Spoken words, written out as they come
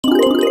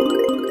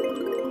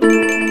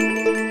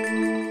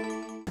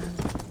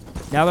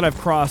Now that I've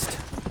crossed...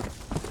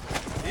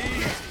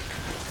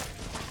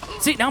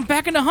 See, now I'm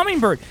back into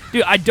Hummingbird.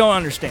 Dude, I don't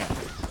understand.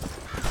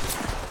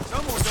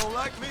 Someone don't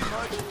like me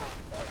much.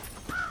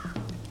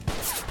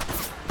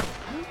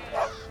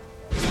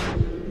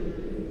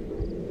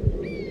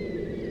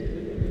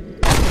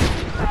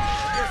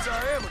 Guess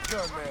I am a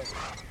gunman.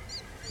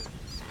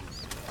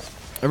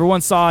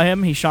 Everyone saw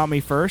him. He shot me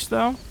first,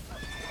 though.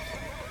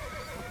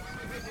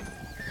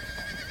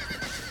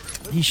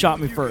 He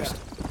shot me first.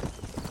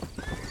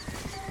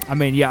 I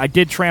mean, yeah, I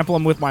did trample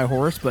him with my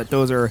horse, but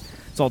those are...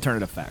 It's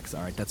alternative facts.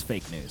 All right, that's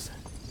fake news.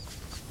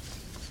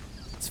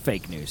 It's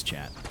fake news,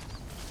 chat.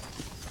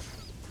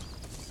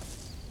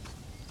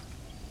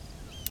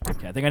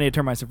 Okay, I think I need to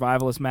turn my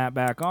survivalist map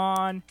back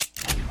on.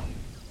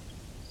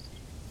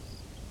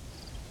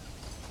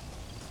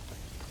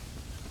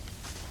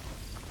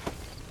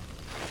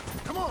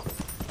 Come on.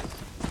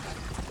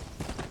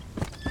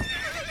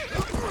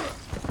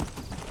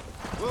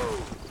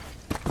 Whoa.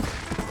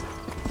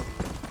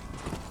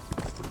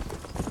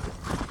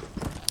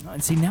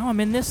 And see, now I'm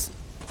in this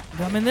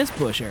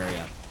bush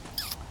area.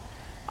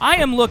 I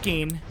am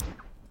looking.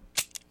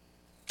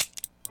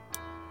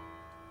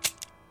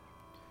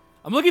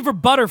 I'm looking for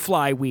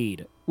butterfly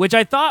weed, which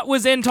I thought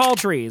was in tall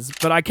trees,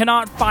 but I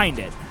cannot find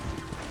it.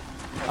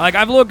 Like,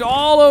 I've looked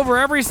all over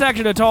every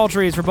section of tall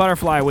trees for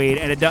butterfly weed,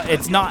 and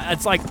it's not.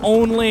 It's like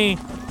only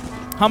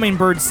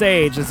hummingbird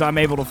sage as I'm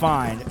able to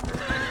find.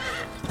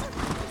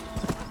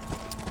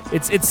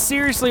 It's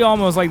seriously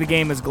almost like the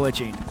game is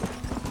glitching.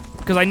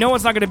 Because I know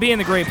it's not going to be in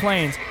the Great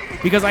Plains.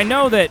 Because I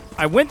know that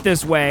I went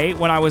this way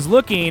when I was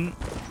looking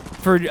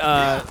for,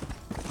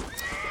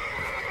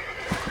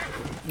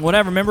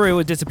 whatever. Remember, it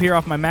would disappear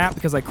off my map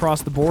because I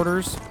crossed the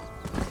borders.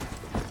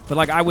 But,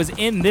 like, I was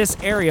in this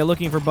area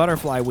looking for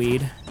butterfly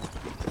weed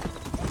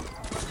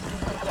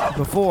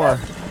before.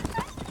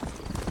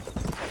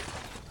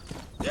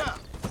 Yeah.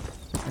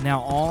 And now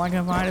all I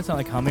can find is,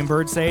 like,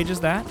 hummingbird sage is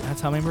that?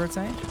 That's hummingbird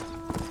sage?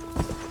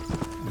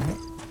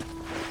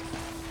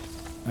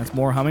 That's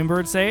more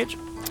hummingbird sage.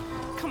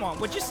 Come on,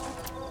 would you...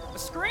 A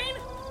screen?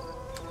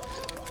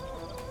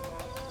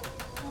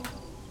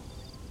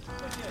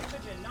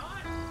 Could you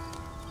not?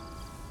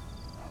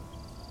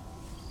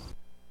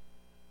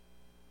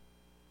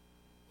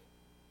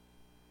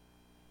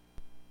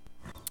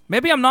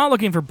 Maybe I'm not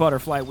looking for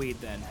butterfly weed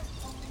then.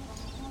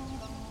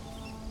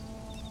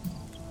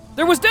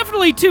 There was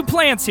definitely 2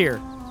 plants here.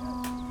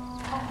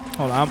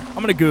 Hold on, I'm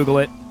gonna Google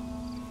it.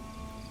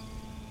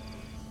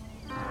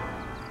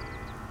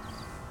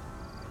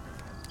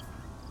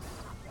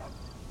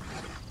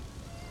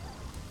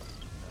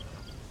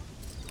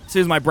 As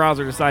soon as my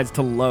browser decides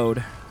to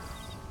load.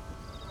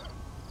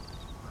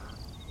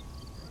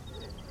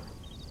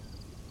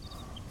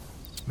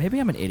 Maybe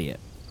I'm an idiot.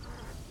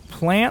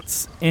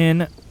 Plants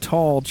in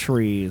tall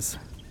trees.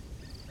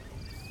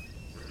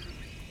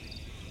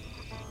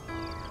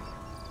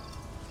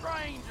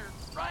 Stranger,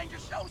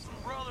 show some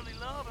brotherly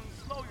love and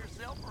slow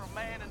yourself for a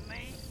man in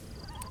need.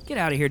 Get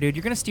out of here, dude.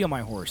 You're gonna steal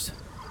my horse.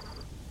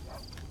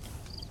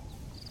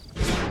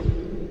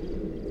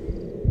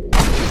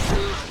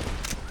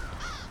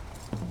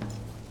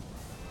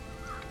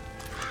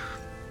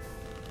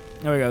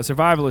 There we go.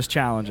 Survivalist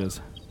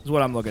challenges is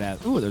what I'm looking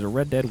at. Ooh, there's a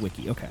Red Dead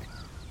wiki. Okay.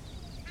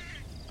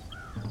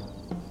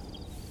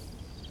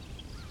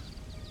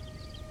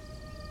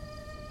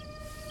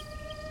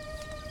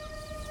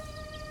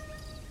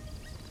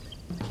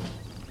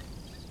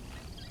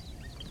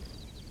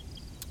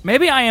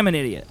 Maybe I am an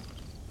idiot.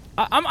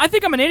 I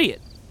think I'm an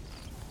idiot.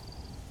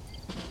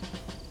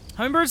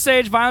 Hummingbird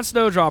sage, violent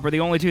snowdrop are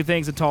the only 2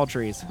 things in tall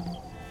trees.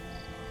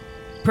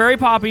 Prairie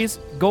poppies,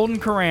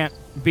 golden currant,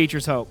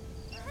 beecher's hope.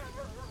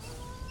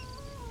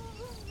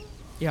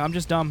 Yeah, I'm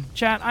just dumb.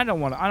 Chat, I don't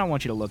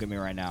want you to look at me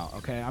right now,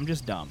 okay? I'm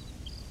just dumb.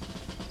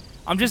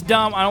 I'm just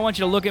dumb. I don't want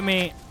you to look at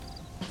me.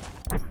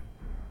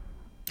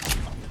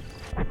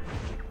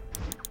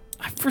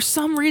 For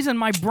some reason,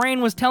 my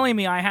brain was telling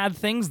me I had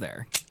things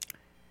there.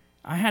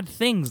 I had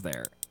things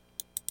there.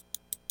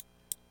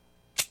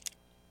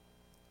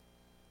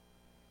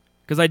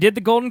 Because I did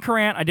the golden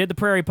currant, I did the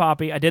prairie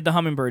poppy, I did the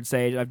hummingbird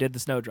sage, I did the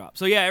snowdrop.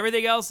 So yeah,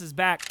 everything else is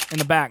back in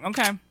the back.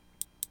 Okay.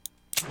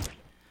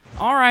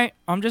 All right,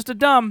 I'm just a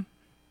dumb.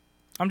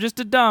 I'm just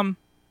a dumb.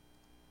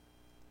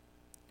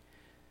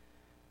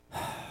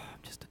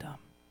 I'm just a dumb.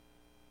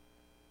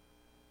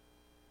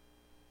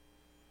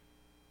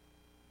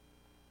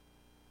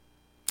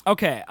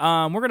 Okay,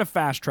 we're gonna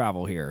fast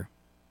travel here.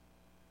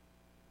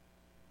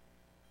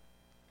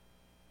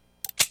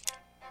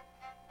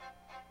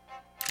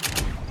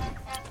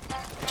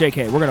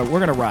 JK, we're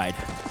gonna ride.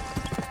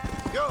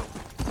 Go.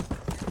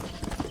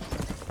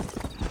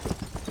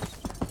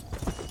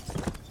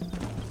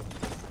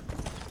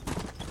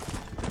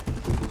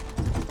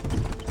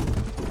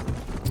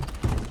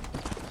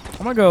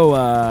 I'm gonna go,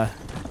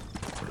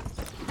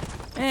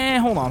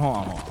 hold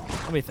on.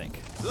 Let me think.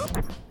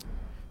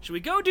 Should we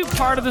go do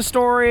part of the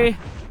story?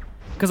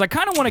 Because I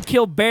kind of want to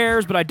kill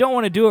bears, but I don't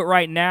want to do it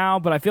right now,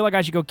 but I feel like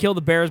I should go kill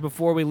the bears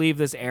before we leave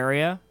this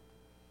area.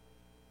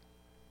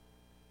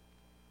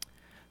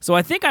 So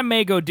I think I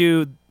may go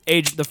do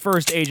the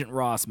first Agent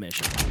Ross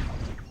mission.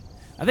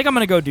 I think I'm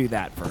going to go do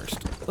that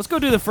first. Let's go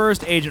do the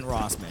first Agent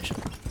Ross mission.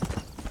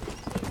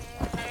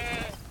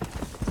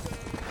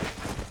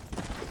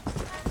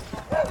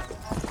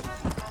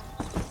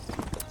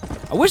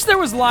 I wish there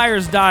was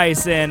Liar's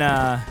Dice in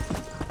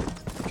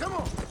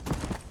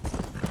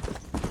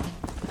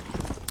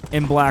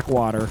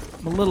Blackwater.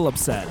 I'm a little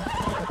upset.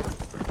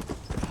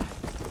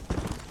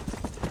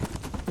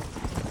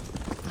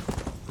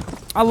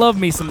 I love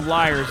me some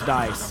Liar's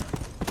Dice.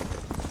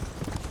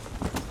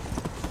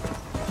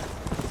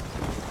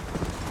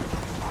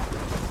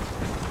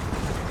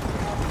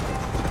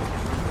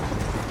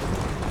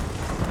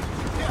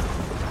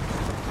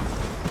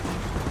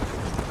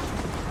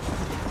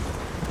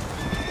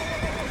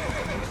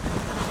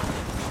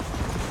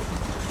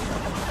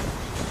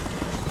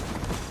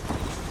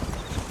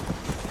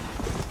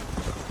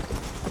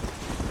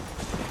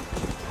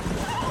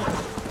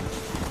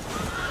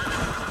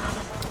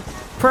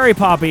 Prairie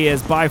Poppy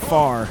is by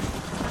far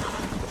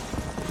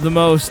the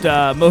most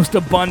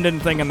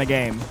abundant thing in the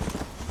game.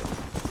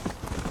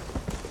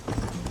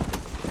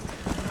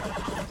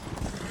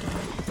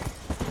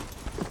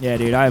 Yeah,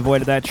 dude, I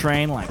avoided that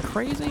train like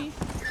crazy.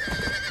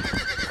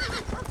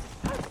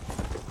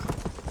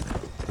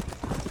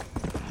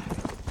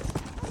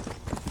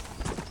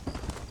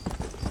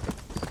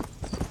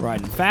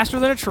 Riding faster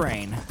than a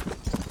train.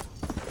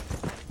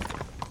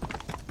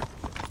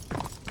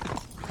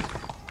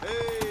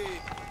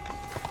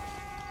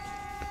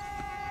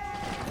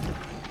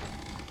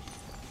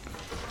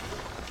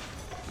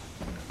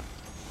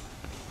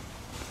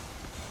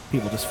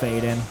 People just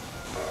fade in.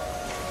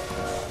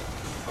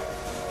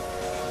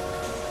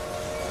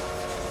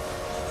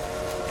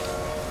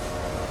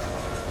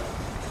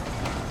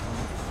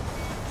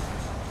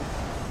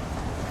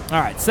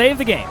 All right, save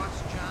the game.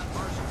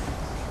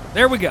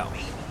 There we go.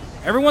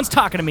 Everyone's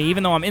talking to me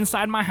even though I'm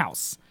inside my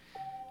house.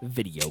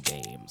 Video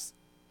games.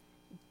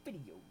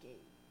 Video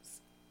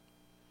games.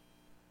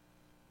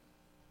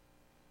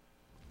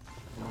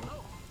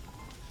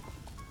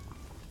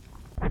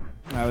 All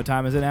right, what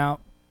time is it now?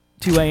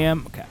 2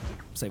 a.m. Okay,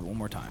 save it one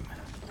more time.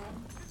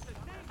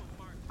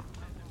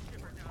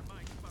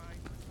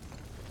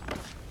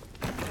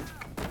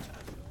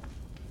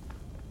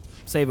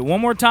 Save it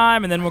one more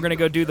time, and then we're going to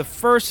go do the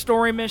first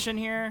story mission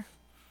here.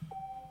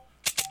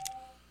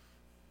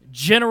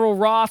 General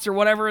Ross, or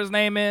whatever his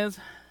name is.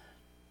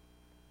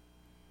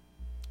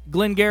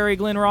 Glenn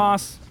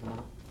Ross.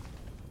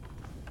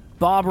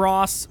 Bob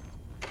Ross.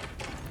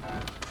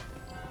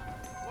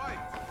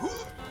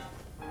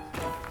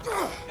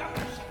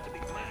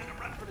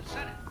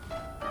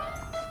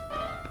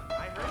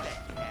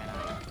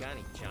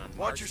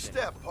 Watch your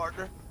step,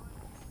 partner.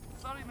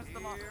 Sorry,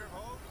 Mr. Marston.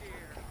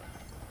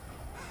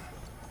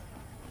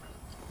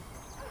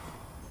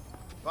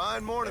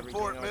 Fine morning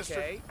for it, mister.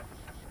 Okay?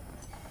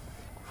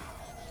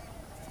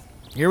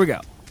 Here we go.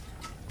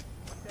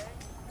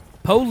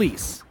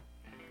 Police.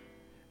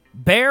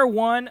 Bear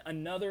one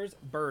another's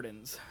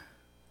burdens.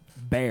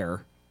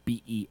 Bear.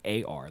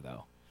 B-E-A-R,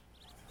 though.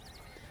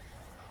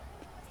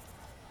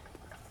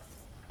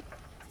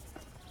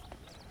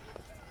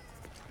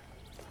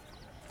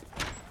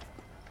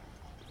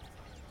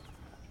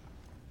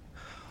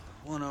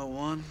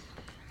 $101,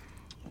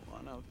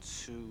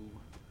 $102,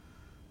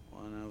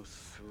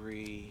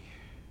 $103,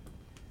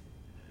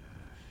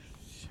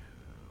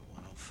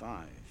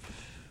 $105,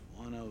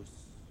 $106.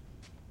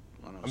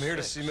 I'm here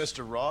to see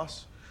Mr.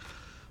 Ross.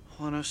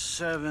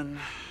 107,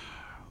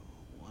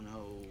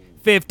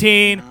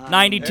 15,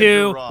 92,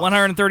 Andrew Ross.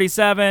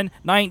 137,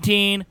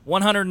 19,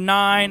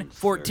 109,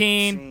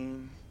 14.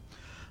 13.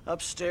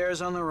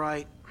 Upstairs on the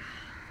right.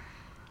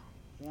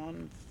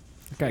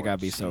 That guy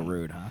gotta be so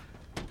rude, huh?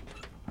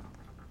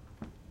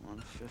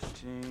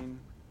 115,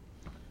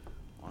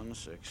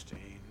 116,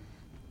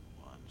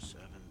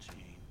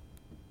 117.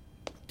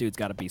 Dude's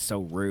gotta be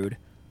so rude.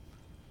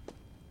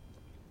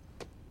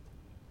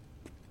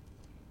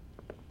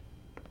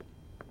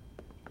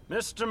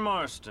 Mr.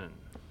 Marston,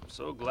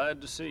 so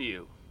glad to see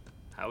you.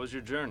 How was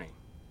your journey?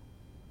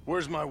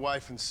 Where's my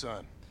wife and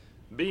son?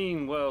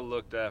 Being well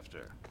looked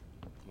after.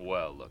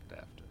 Well looked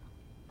after.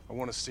 I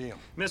want to see him.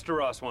 Mr.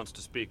 Ross wants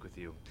to speak with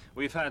you.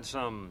 We've had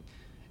some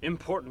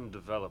important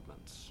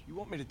developments. You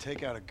want me to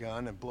take out a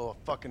gun and blow a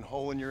fucking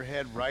hole in your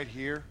head right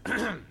here?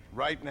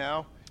 Right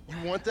now? You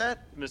want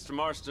that? Mr.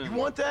 Marston. You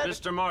want that?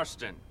 Mr.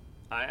 Marston,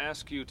 I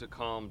ask you to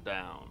calm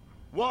down.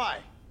 Why?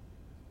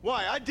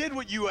 Why? I did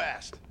what you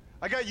asked.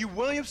 I got you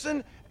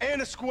Williamson and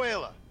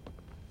Escuela.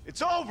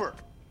 It's over.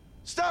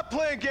 Stop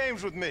playing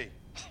games with me.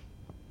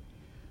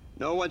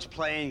 No one's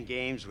playing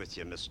games with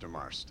you, Mr.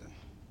 Marston.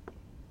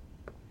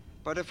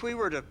 But if we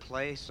were to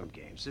play some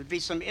games, there'd be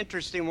some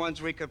interesting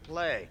ones we could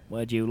play.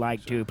 Would you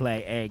like to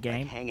play a Like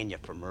game? hanging you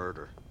for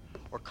murder.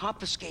 Or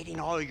confiscating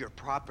all your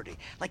property,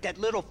 like that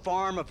little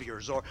farm of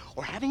yours, or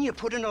having you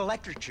put in an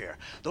electric chair.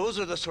 Those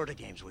are the sort of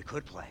games we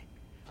could play.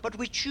 But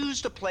we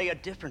choose to play a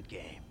different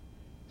game.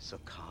 So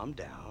calm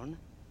down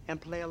and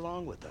play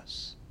along with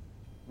us.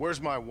 Where's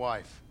my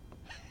wife?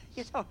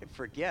 You know, I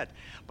forget,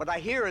 but I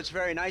hear it's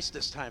very nice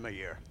this time of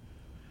year.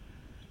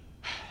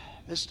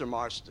 Mr.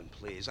 Marston,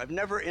 please. I've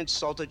never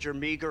insulted your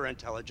meager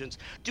intelligence.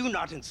 Do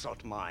not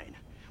insult mine.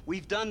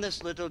 We've done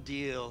this little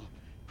deal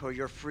for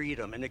your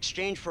freedom in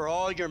exchange for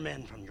all your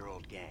men from your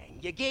old gang.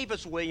 You gave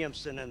us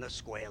Williamson and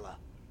Escuela.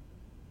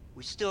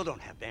 We still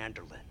don't have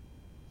Vanderlyn,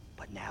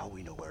 but now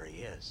we know where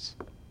he is.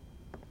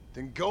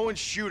 Then go and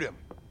shoot him.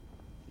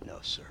 No,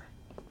 sir.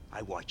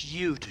 I want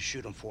you to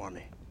shoot him for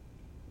me.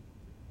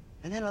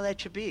 And then I'll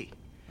let you be.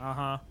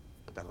 Uh-huh.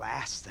 The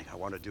last thing I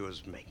want to do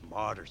is make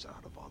martyrs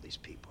out of all these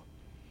people.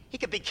 He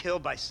could be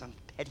killed by some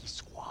petty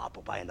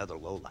squabble by another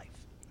lowlife.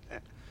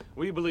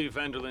 We believe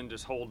Vanderlyn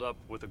is holed up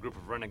with a group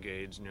of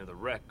renegades near the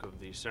wreck of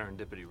the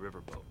Serendipity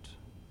riverboat.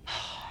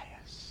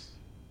 Yes.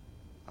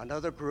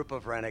 Another group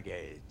of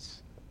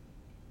renegades.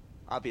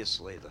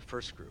 Obviously, the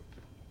first group,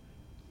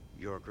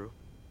 your group,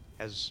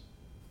 has,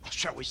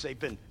 shall we say,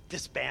 been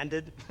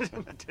disbanded?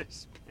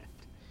 Disbanded.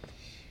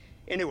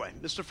 Anyway,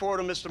 Mr. Ford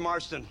and Mr.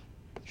 Marston,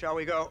 shall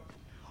we go?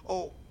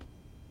 Oh,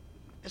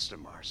 Mr.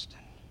 Marston,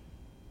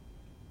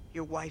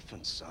 your wife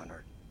and son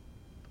are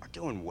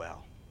doing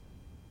well.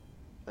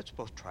 Let's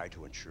both try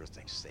to ensure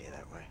things stay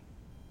that way.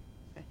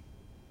 Okay?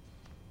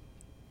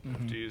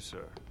 Up to you,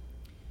 sir.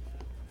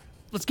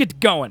 Let's get to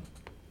going.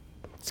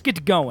 Let's get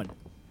to going.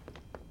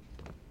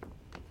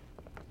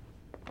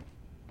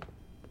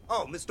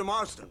 Oh, Mr.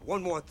 Marston,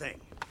 one more thing.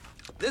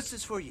 This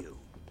is for you.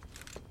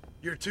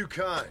 You're too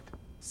kind.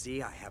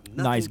 See, I have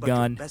nothing Nice but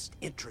gun. your best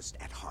interest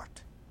at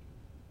heart.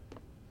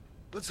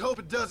 Let's hope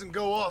it doesn't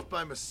go off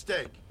by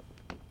mistake.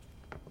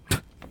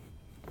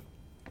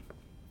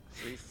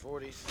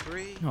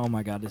 343. Oh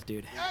my god, this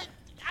dude.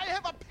 I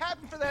have a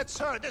patent for that,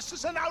 sir. This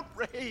is an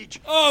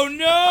outrage. Oh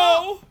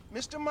no!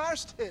 Mr.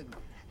 Marston,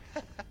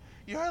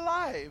 you're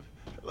alive.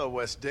 Hello,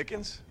 Wes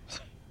Dickens.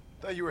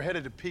 Thought you were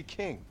headed to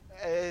Peking.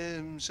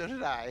 So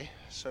did I.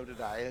 So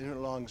did I. A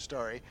long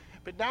story.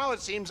 But now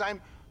it seems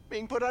I'm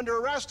being put under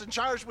arrest and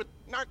charged with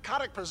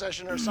narcotic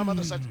possession or some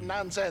other such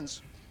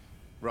nonsense.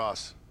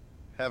 Ross,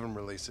 have him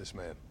release this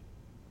man.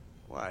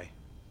 Why?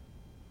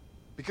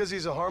 Because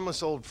he's a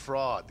harmless old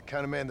fraud, the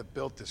kind of man that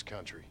built this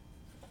country.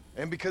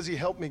 And because he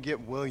helped me get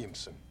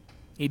Williamson.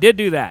 He did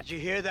do that. Did you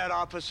hear that,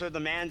 officer? The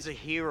man's a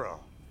hero.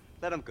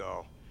 Let him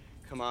go.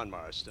 Come on,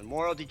 Marston.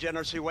 Moral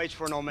degeneracy waits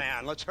for no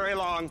man. Let's hurry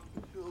along.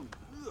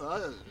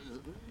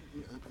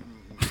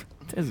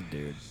 This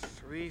dude.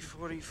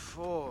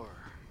 344.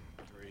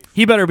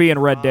 He better be in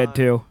Red Dead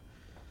 2.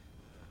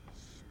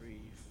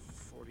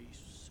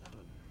 347.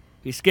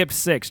 He skipped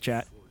 6,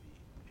 chat.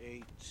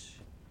 48.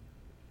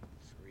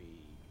 3.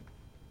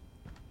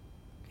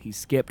 He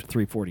skipped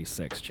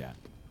 346, chat.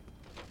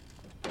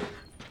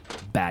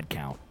 Bad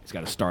count. He's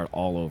got to start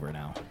all over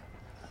now.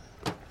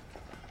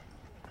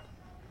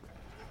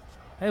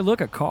 Hey,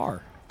 look, a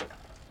car.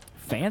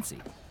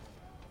 Fancy.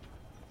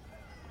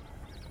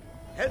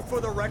 Head for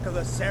the wreck of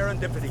the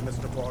Serendipity,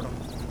 Mr. Fordham.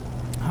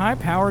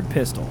 High-powered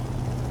pistol.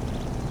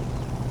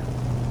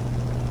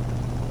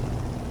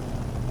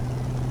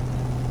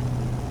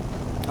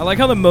 I like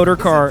how the motor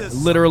car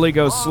literally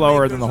goes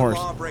slower than the horse.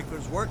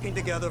 Lawbreakers working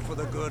together for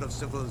the good of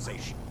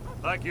civilization.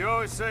 Like you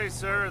always say,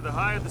 sir, the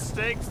higher the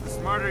stakes, the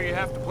smarter you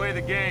have to play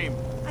the game.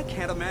 I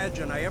can't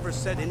imagine I ever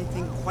said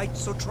anything quite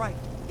so trite.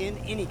 In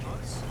any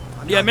case.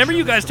 Yeah, remember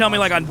you guys tell me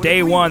like on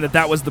day one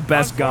that was the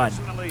best gun.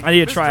 I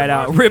need to try it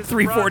out. Rip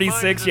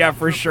 346, yeah,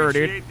 for sure,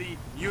 dude. The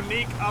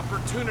unique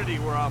opportunity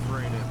we're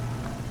offering him.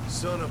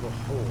 Son of a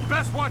whore.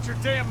 Best watch your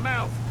damn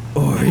mouth.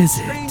 Or is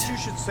Strange it? you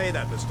should say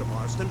that, Mr.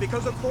 Marston,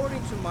 because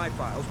according to my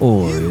files,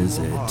 Or you is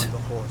it? are the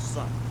whore's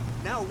son.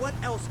 Now, what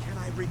else can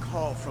I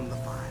recall from the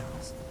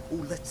files?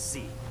 Oh, let's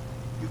see.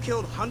 You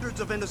killed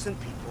hundreds of innocent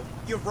people.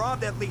 You've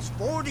robbed at least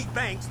 40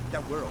 banks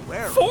that we're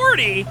aware of.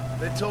 40?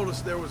 They told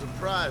us there was a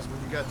prize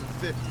when you got to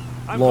 50.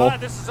 I'm Lol. glad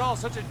this is all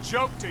such a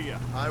joke to you.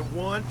 I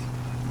want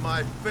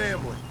my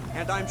family.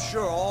 And I'm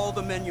sure all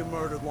the men you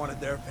murdered wanted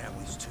their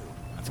families too.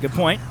 That's a good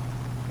point.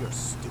 You're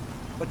stupid,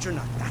 but you're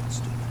not that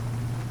stupid.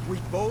 We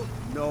both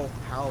know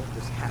how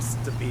this has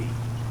to be.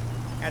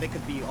 And it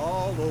could be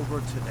all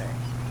over today.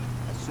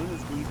 As soon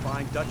as we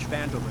find Dutch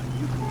Vanderlyn,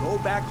 you can go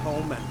back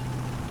home and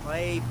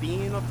play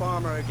being a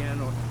farmer again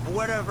or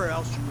whatever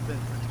else you've been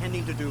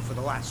pretending to do for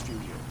the last few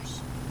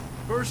years.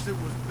 First it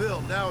was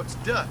Bill, now it's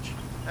Dutch.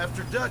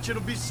 After Dutch,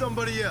 it'll be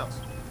somebody else.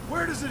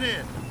 Where does it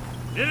end?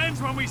 It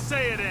ends when we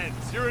say it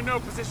ends. You're in no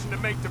position to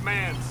make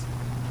demands.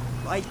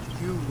 Life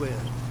you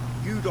live.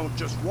 You don't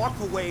just walk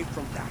away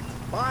from that.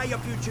 Buy a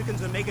few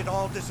chickens and make it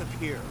all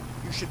disappear.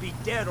 You should be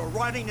dead or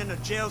rotting in a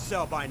jail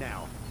cell by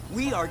now.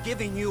 We are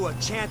giving you a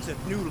chance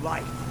at new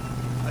life.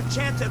 A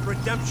chance at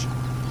redemption.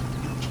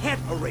 You can't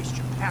erase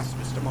your past,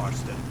 Mr.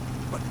 Marston,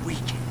 but we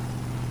can.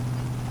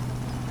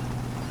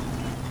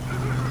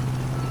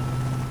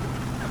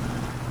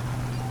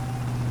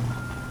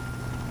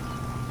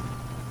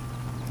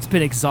 It's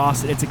been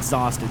exhausted. It's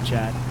exhausted,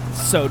 chat.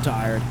 So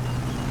tired.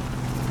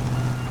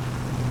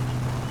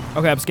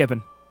 Okay, I'm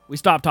skipping. We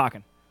stopped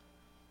talking.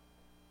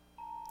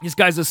 This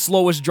guy's the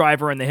slowest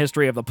driver in the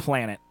history of the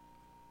planet.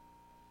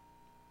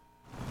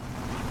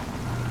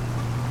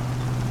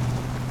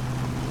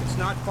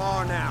 not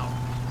far now.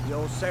 The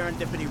old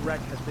Serendipity wreck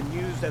has been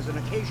used as an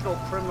occasional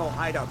criminal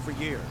hideout for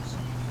years.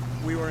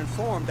 We were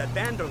informed that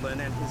Vanderlyn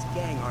and his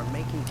gang are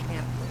making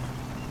camp there.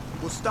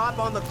 We'll stop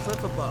on the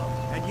cliff above,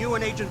 and you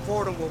and Agent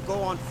Fordham will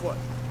go on foot.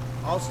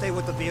 I'll stay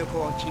with the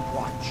vehicle and keep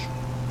watch.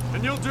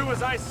 And you'll do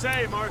as I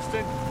say,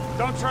 Marston.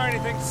 Don't try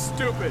anything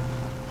stupid.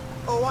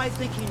 Oh, I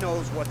think he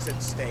knows what's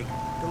at stake.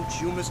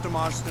 Don't you, Mr.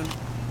 Marston?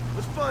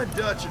 Let's find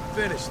Dutch and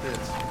finish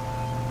this.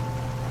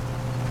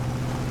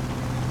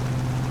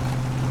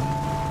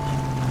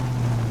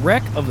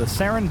 Wreck of the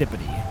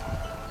Serendipity.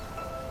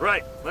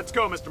 Right, let's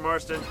go, Mr.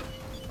 Marston.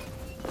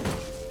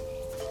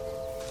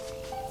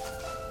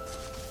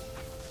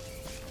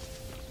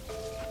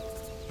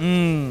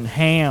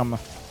 Ham.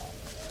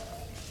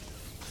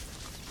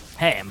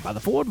 Ham by the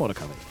Ford Motor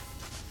Company.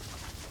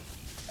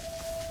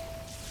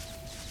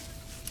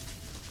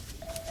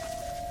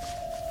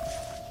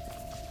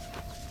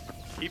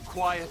 Keep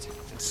quiet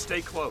and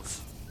stay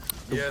close.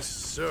 Yes,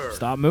 sir.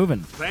 Stop moving.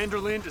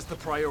 Vanderlyn is the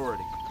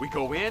priority. We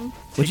go in. Would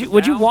take you- it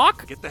would you down,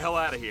 walk? Get the hell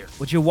out of here.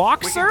 Would you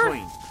walk, Quick sir?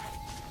 and clean.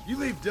 You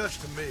leave Dutch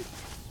to me.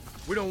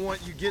 We don't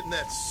want you getting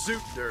that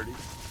suit dirty.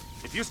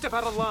 If you step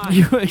out of line,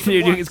 You, even it's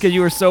once, because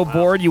you were so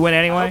bored you went I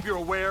anyway. hope you're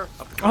aware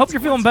of the I hope you're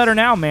feeling consequences. better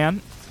now,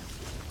 man.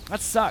 That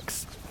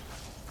sucks.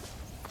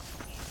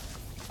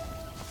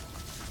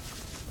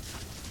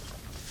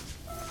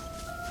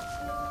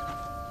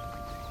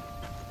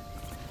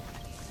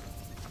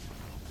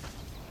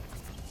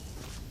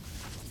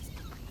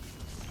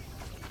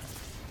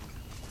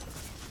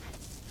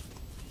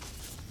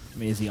 I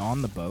mean, is he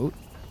on the boat?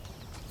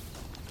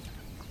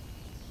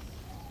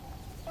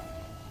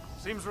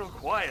 Seems real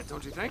quiet,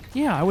 don't you think?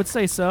 Yeah, I would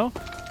say so.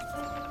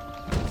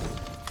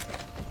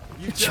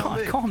 You tell John,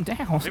 me. calm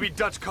down. Maybe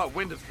Dutch caught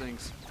wind of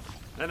things.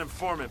 That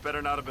informant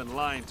better not have been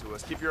lying to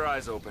us. Keep your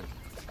eyes open.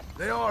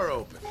 They are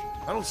open.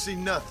 I don't see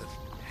nothing.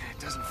 It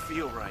doesn't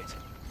feel right.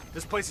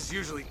 This place is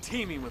usually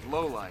teeming with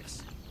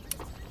lowlifes.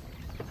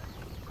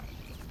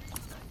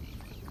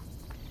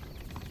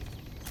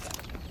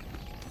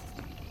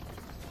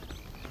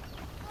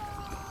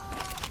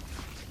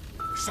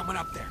 There's someone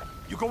up there.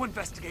 You go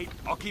investigate.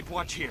 I'll keep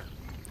watch here.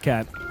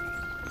 Okay.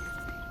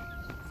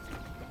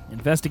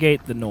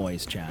 Investigate the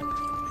noise, chat.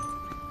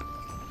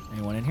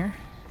 Anyone in here?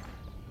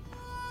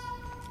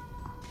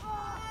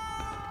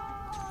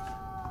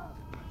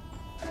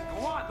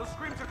 Go on, those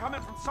screams are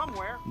coming from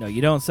somewhere. No,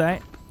 you don't say.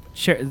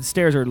 The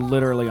stairs are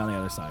literally on the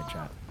other side,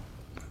 chat.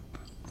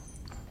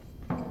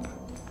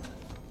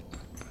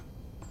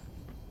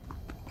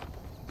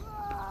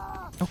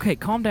 Okay,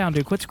 calm down,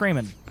 dude. Quit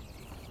screaming.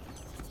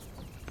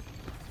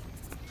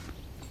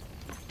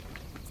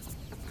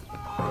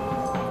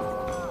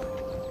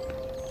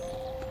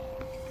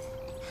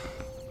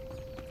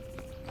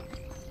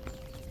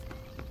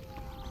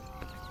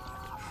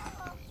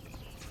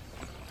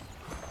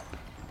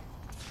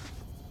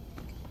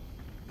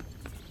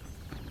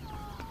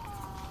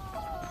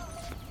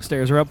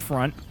 Stairs are up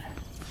front.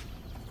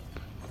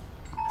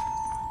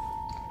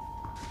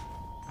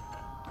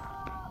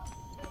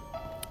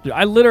 Dude,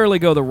 I literally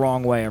go the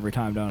wrong way every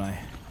time, don't I?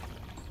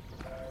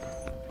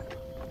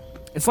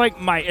 It's like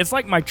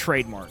my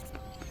trademark.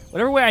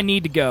 Whatever way I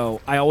need to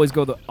go, I always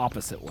go the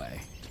opposite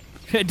way.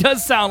 It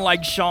does sound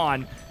like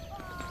Sean.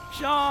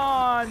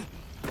 Sean!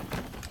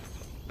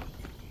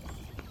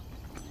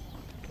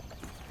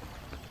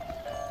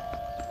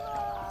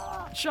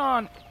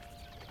 Sean!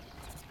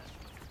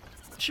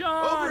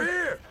 Sean! Over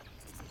here!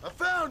 I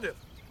found him!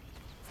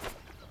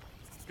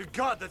 Good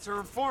God, that's her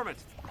informant.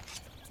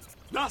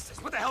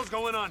 Gnosis, what the hell's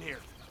going on here?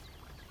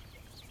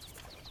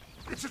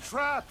 It's a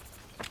trap!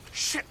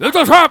 Shit! It's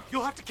a trap!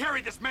 You'll have to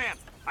carry this man.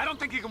 I don't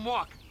think he can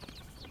walk.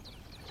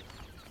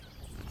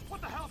 What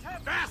the hell's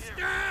happening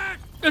here? Bastard!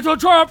 It's a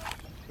trap!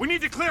 We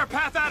need to clear a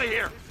path out of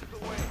here.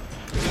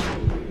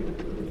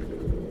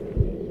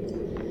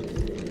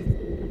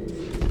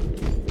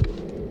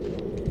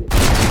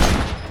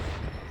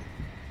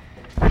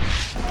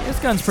 This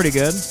gun's pretty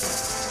good.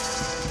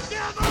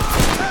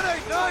 That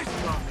ain't nice!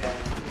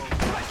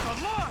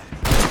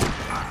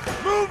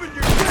 Move and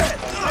you're dead!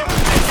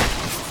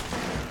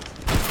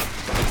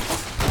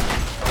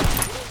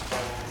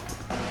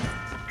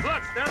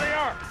 Look, there they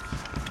are.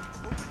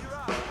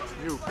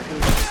 You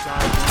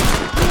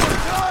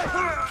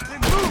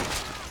then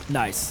move!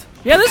 Nice.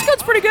 Yeah, this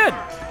gun's pretty good.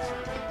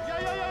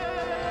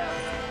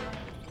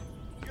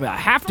 Well, I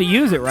have to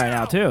use it right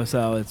now, too,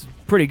 so it's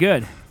pretty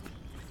good.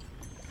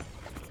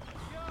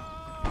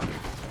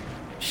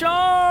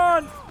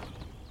 Sean!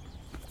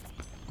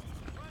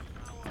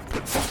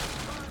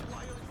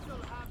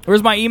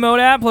 Where's my emote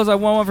at? Plus, I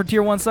won one for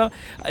tier 1 sub.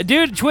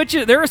 Dude, Twitch,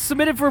 they were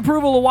submitted for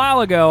approval a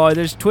while ago.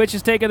 Twitch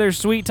is taking their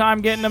sweet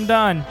time getting them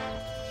done.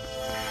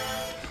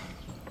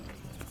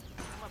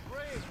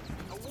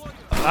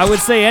 I would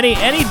say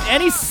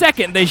any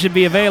second they should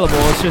be available.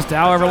 It's just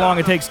however long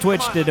it takes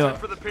Twitch to do it.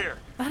 For the pier.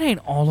 That ain't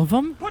all of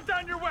them. Put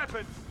down your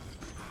weapon.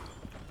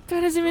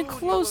 That isn't even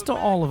close to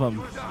all of them.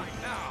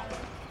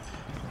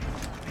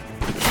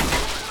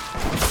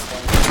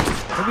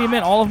 Maybe you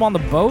meant all of them on the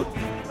boat?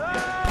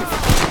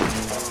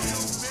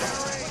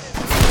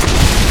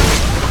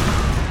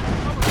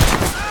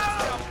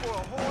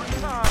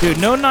 Dude,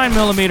 no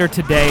 9mm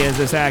today is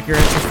this accurate,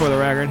 just for the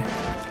record.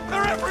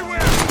 They're everywhere!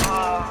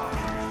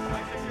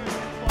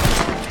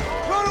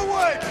 Run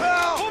away,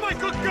 pal! Oh my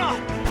good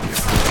God!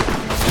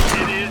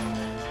 Idiot.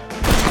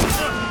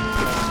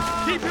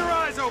 Keep your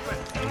eyes open.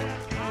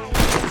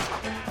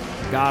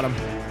 Got him.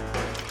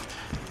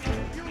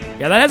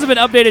 Yeah, that hasn't been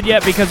updated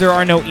yet because there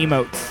are no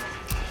emotes.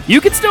 You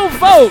can still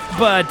vote,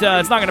 but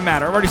it's not going to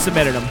matter. I've already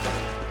submitted them.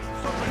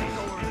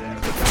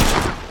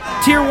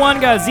 Tier 1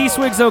 got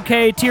zswiggs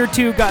okay, Tier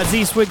 2 got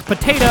zswiggs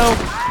potato,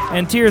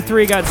 and Tier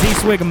 3 got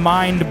zswig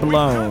mind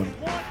blown.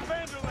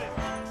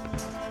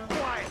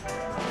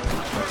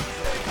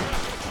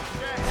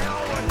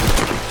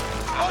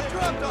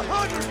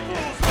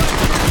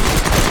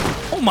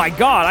 Oh my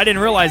God, I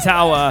didn't realize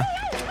how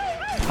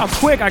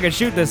quick I could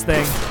shoot this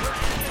thing.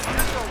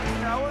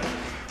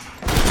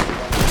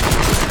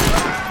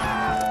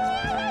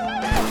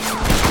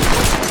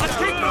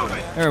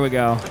 There we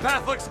go. The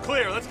path looks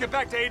clear. Let's get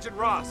back to Agent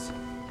Ross.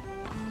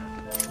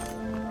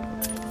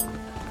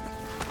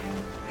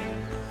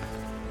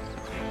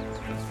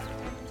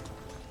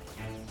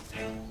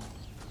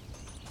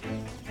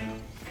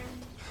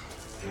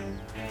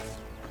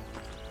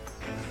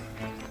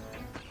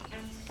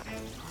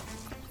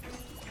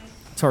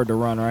 It's hard to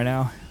run right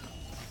now.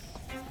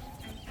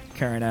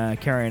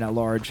 Carrying a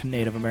large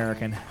Native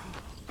American.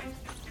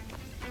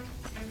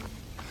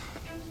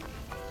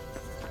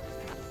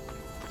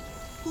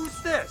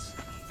 Who's this?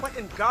 What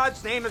in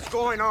God's name is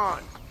going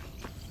on?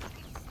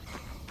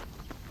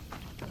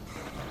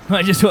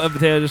 I just want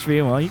potato just for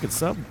you. Well, you can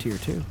sub Tier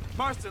 2.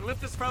 Marston,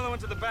 lift this fellow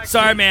into the back.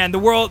 Sorry, man. The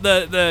world,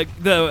 the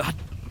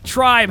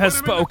tribe has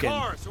spoken. Put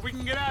him in the car so we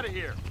can get out of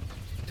here.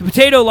 The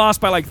potato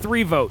lost by like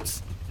 3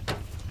 votes.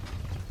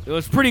 It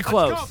was pretty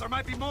close. Let's go. There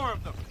might be more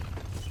of them.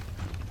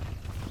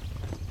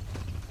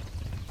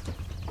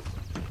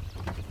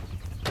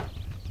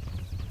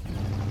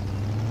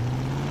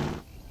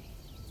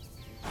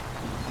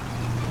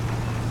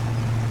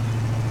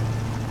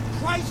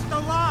 Christ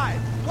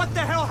alive! What the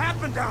hell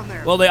happened down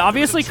there? Well, they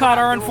obviously caught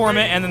our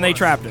informant and then they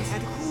trapped us.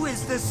 And who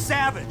is this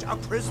savage? A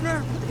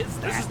prisoner?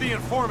 This is the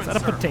informant, Is that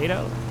a sir.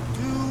 potato?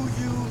 Do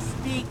you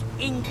speak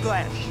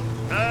English?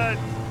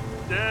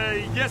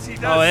 Yes, he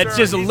does, Oh, it's sir.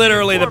 just He's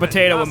literally the informant.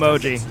 potato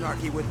Marston, emoji.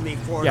 Snarky with me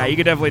for Yeah, you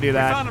could definitely do We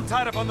that. found him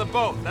tied up on the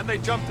boat. Then they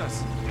jumped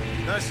us.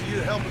 Nice of you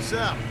to help us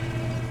out.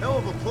 Hell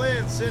of a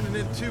plan sending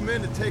in 2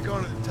 men to take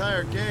on an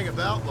entire gang of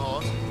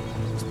outlaws.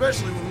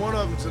 Especially when one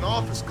of them's an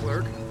office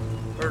clerk.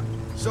 Or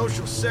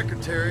social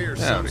secretary or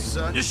some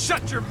such. You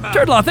shut your mouth.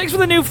 Turdlaw, thanks for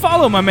the new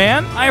follow, my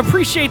man. I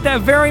appreciate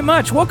that very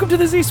much. Welcome to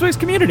the zswiggs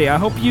community. I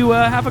hope you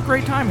have a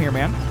great time here,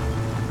 man.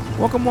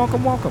 Welcome,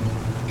 welcome, welcome.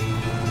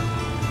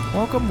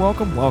 Welcome,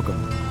 welcome,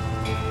 welcome.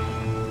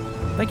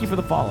 Thank you for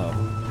the follow.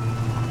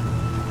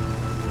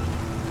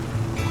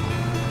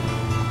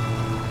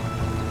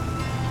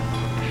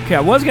 Okay,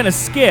 I was going to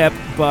skip,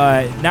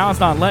 but now it's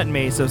not letting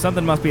me, so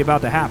something must be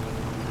about to happen.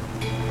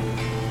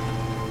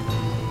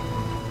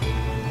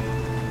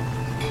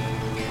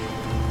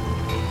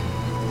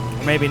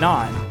 Or maybe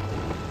not.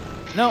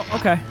 No,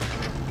 okay.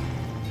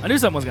 I knew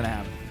something was going to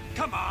happen.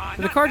 Come on.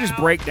 Did the car just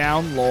break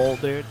down? Lol,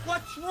 dude.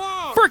 What's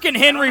wrong? Frickin'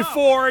 Henry I don't know.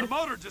 Ford! The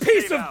motor just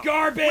Piece gave of out.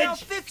 garbage! Well,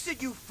 fix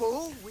it, you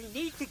fool. We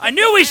need to. I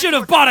knew we should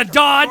have bought a Of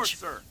Dodge! course,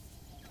 sir.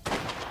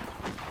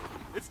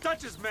 It's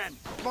Dutch's men.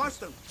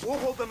 Marston, we'll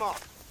hold them off.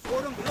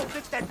 Fordham, we'll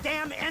fix that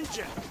damn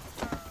engine.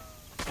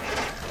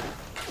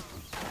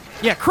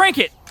 Yeah, crank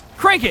it!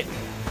 Crank it!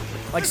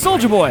 Like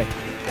Soldier Boy.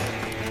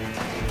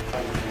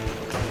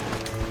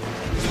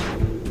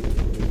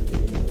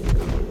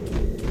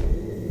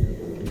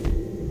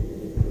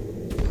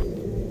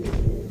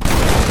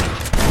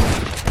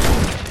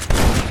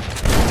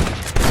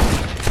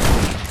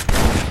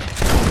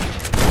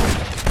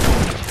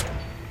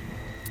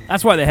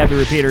 That's why the heavy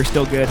repeater is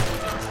still good.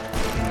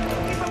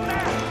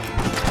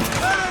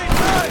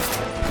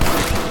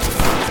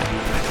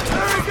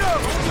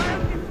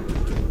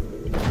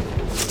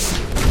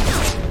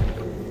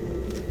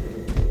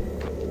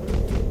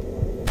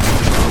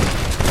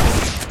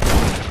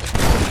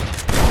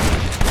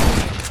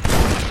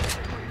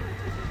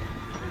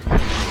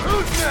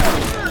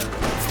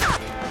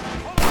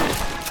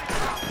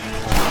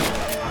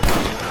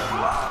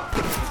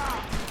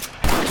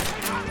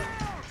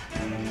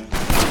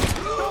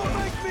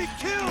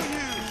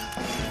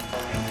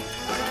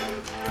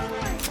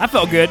 That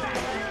felt good.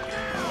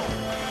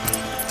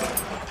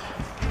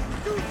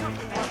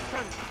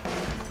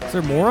 Is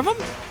there more of them?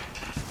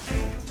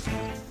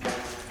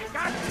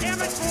 God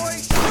damn it,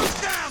 boys! Shoot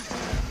them!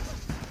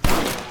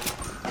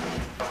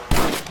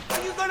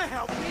 Are you gonna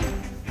help me?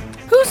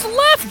 Who's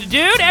left,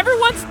 dude?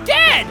 Everyone's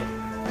dead!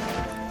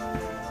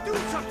 Do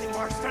something,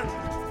 Marston.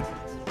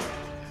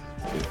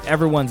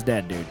 Everyone's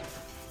dead, dude.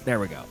 There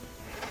we go.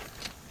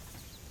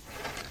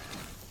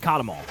 Caught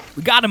them all.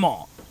 We got them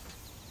all.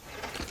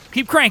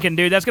 Keep cranking,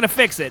 dude. That's gonna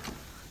fix it.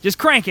 Just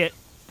crank it.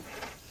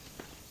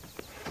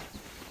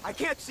 I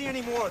can't see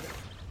any more of them.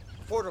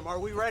 Fordham, are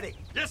we ready?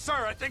 Yes,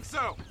 sir. I think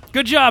so.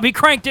 Good job. He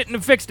cranked it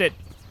and fixed it.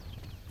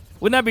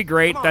 Wouldn't that be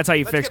great? That's how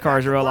you fix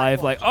cars in real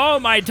life. Like, oh,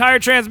 my entire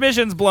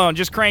transmission's blown.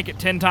 Just crank it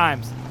 10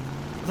 times.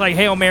 It's like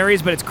Hail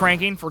Marys, but it's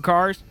cranking for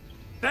cars.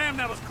 Damn,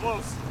 that was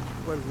close.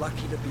 We're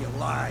lucky to be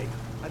alive.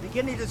 I'm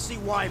beginning to see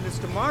why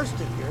Mr.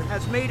 Marston here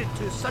has made it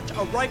to such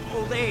a ripe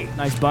old age.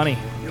 Nice bunny.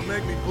 You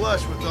make me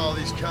blush with all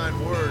these kind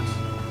words.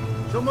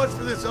 So much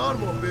for this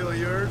automobile of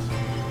yours.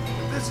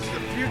 If this is the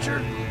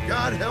future,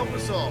 God help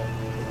us all.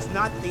 It's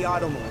not the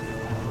automobile.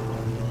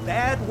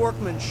 Bad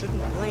workman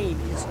shouldn't blame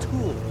his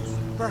tools.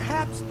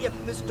 Perhaps if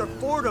Mr.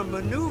 Fordham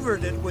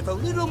maneuvered it with a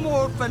little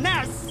more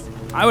finesse.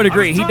 I would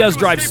agree. He does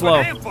drive slow.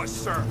 Ambush,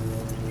 sir.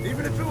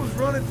 Even if it was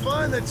running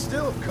fine, they'd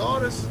still have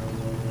caught us.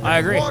 I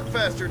agree. Walk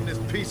faster than this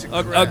piece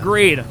of crap.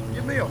 Agreed.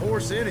 Give me a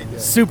horse any day.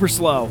 Super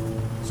slow.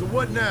 So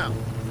what now?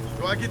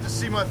 Do I get to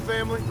see my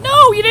family?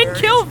 No, you didn't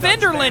Where kill is Dutch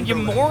Venderland, you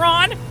Vanderland?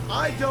 moron.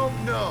 I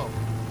don't know.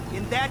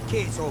 In that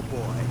case, oh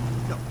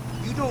boy, no,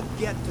 you don't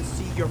get to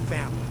see your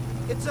family.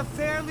 It's a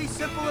fairly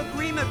simple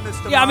agreement,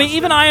 Mr. Yeah, I mean, Marston,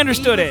 even I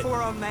understood even it.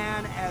 for a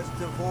man as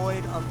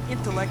devoid of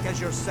intellect as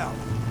yourself.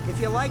 If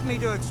you'd like me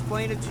to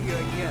explain it to you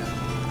again,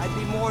 I'd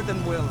be more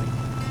than willing.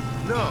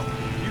 No,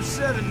 you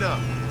said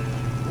enough.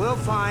 We'll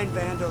find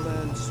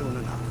Vanderland soon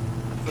enough.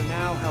 For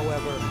now,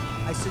 however,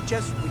 I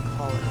suggest we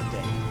call it a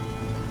day.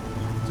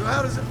 So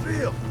how does it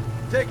feel,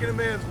 taking a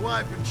man's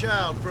wife and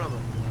child from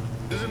him?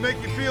 Does it make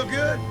you feel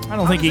good? I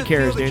don't think he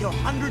cares, How does it feel dude. to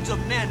kill hundreds of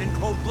men in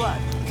cold blood?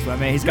 So, I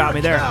mean, he's got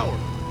me there. Coward.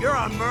 You're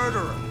a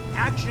murderer.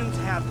 Actions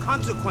have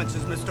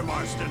consequences, Mr.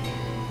 Marston.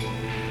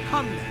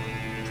 Come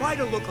now, try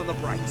to look on the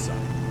bright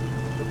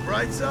side. The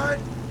bright side?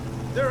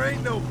 There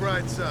ain't no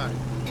bright side.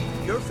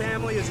 Your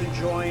family is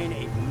enjoying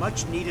a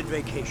much-needed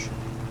vacation,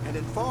 and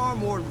in far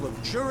more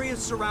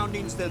luxurious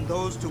surroundings than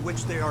those to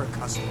which they are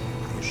accustomed,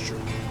 I assure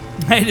you.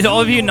 Hey, did all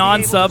of you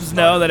non-subs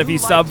know that if you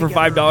sub for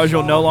 $5,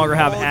 you'll no longer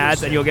have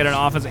ads and you'll get an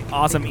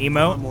awesome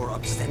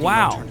emote?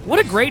 Wow, what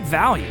a great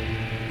value.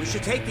 We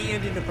should take the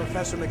Indian to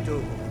Professor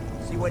McDougal.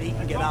 See what he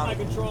can get out of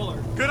him.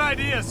 controller. Good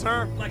idea,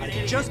 sir.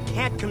 I just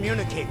can't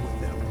communicate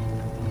with them.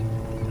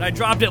 And I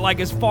dropped it like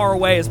as far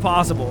away as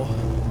possible.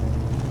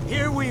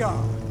 Here we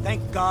are.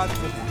 Thank God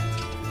for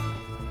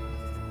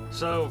that.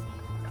 So,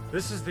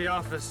 this is the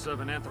office of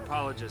an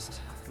anthropologist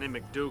named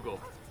McDougal.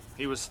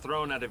 He was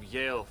thrown out of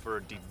Yale for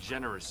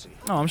degeneracy.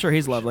 Oh, I'm sure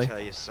he's lovely. Tell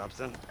you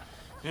something.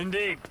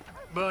 Indeed,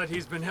 but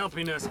he's been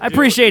helping us. I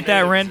appreciate that,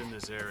 deal with Ren. in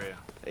this area.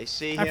 They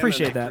see I him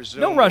appreciate and they that.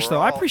 presume No rush, we're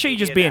though. I all appreciate you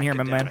just idiot being here,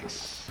 my man.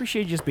 academics.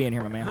 Appreciate you just being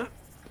here, my man.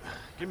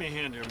 Give me a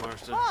hand here,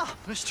 Marston. Ah,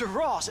 Mr.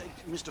 Ross.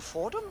 Mr.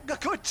 Fordham?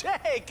 Good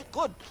day.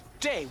 Good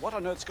day. What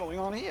on earth's going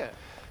on here?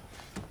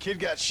 Kid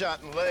got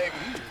shot in the leg.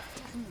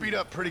 Beat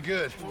up pretty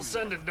good. We'll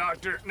send a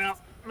doctor. Now,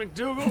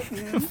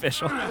 McDougal,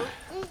 Official.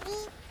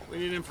 we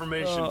need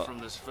information from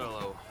this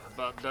fellow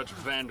about Dutch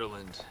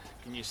Vanderland.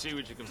 Can you see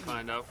what you can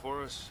find out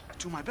for us?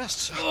 Do my best,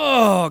 sir.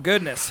 Oh,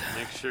 goodness.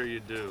 Make sure you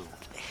do.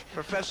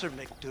 Professor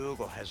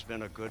McDougal has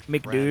been a good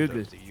McDougal.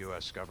 friend of the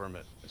U.S.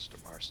 government,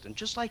 Mr. Marston,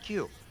 just like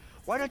you.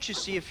 Why don't you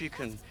see if you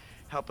can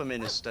help him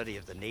in his study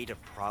of the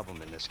native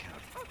problem in this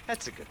county?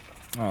 That's a good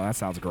fellow. Oh, that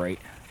sounds great.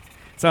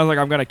 Sounds like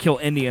I'm going to kill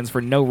Indians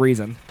for no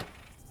reason.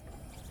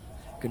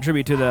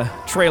 Contribute to the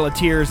Trail of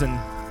Tears and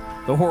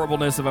the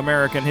horribleness of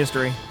American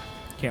history.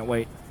 Can't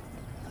wait.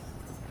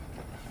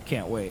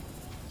 Can't wait.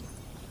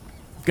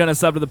 Gonna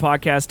sub to the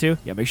podcast too?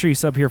 Yeah, make sure you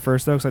sub here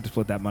first, though, because I have to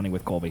split that money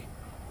with Colby.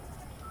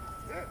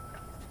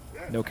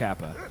 No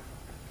kappa.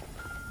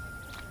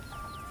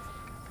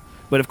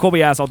 But if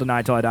Colby asks, I'll deny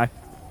until I die.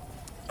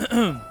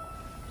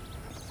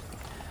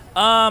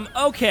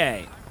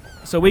 Okay.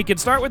 So we can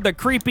start with the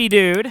creepy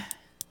dude.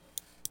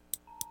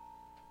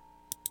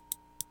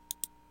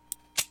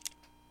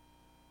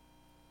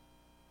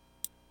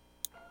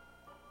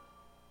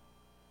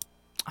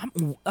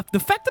 The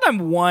fact that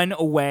I'm one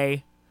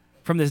away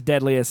from this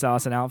deadly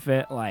assassin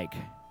outfit, like,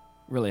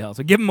 really helps.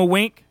 So give him a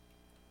wink.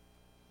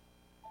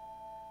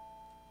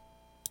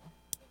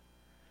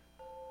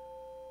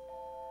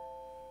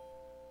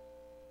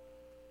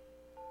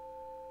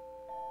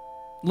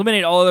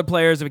 Eliminate all other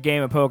players of a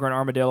game of poker and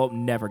armadillo.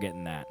 Never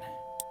getting that.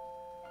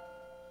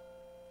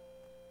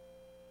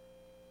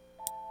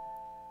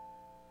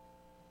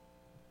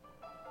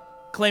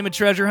 Claim a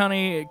treasure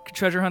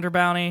hunter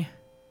bounty.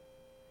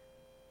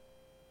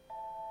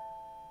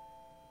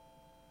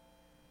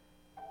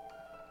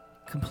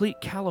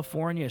 Complete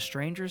California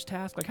Strangers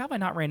task? Like, how have I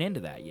not ran into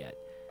that yet?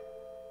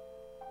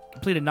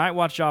 Complete a night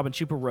watch job in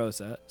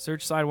Chuparosa.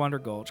 Search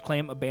Sidewinder Gulch.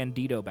 Claim a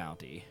Bandito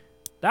bounty.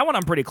 That one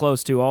I'm pretty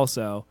close to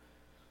also.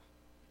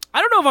 I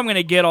don't know if I'm going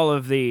to get all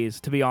of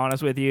these, to be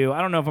honest with you. I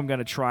don't know if I'm going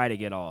to try to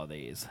get all of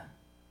these.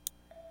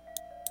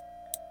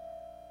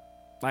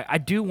 Like, I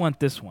do want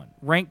this one.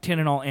 Rank 10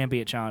 in all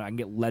ambient challenge. I can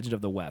get Legend of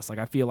the West. Like,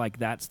 I feel like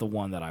that's the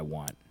one that I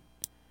want.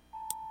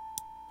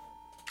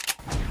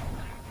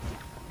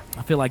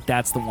 I feel like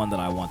that's the one that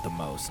I want the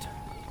most.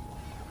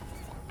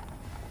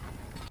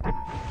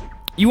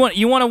 You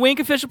want a wink,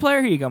 official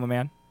player? Here you go, my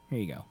man. Here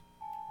you go.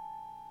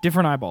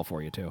 Different eyeball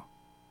for you, too.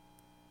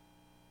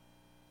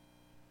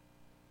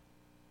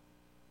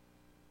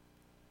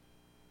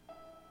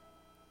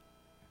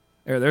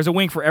 There's a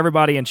wink for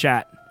everybody in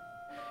chat.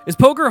 Is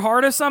poker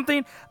hard or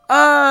something?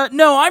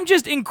 No, I'm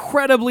just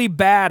incredibly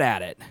bad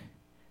at it.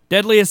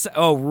 Deadliest...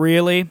 Oh,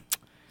 really?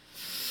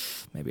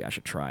 Maybe I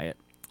should try it.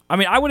 I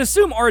mean, I would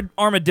assume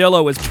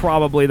Armadillo is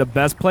probably the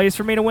best place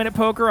for me to win at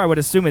poker. I would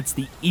assume it's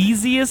the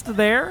easiest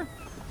there.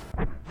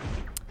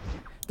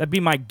 That'd be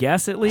my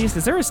guess, at least.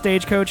 Is there a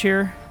stagecoach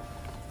here?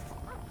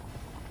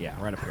 Yeah,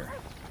 right up here.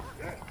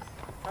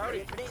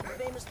 Howdy, my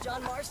name is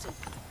John Marston.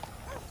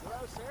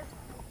 Hello, sir.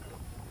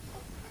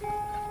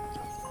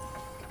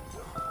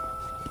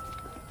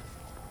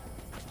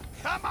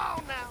 Come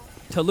on now.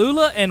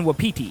 Tallulah and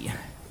Wapiti.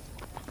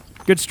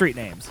 Good street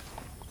names.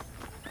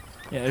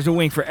 Yeah, there's a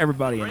wink for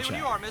everybody in Ready when chat.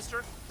 you are,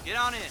 mister. Get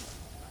on in.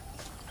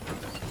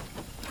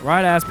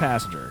 Right-ass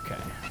passenger, okay.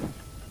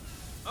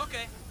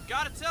 Okay,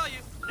 gotta tell you,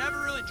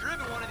 never really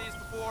driven one of these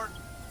before.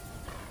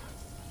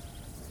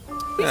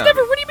 What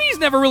do you mean he's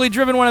never really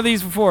driven one of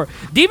these before?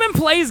 Demon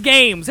Plays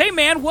Games. Hey,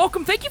 man,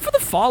 welcome. Thank you for the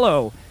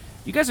follow.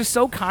 You guys are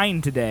so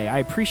kind today. I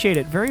appreciate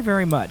it very,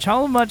 very much.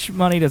 How much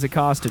money does it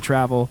cost to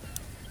travel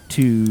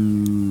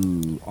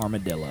to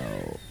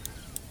Armadillo?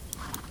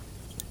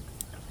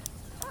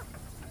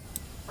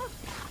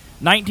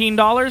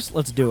 $19?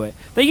 Let's do it.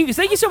 Thank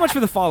you so much for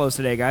the follows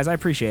today, guys. I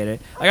appreciate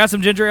it. I got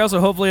some ginger ale, so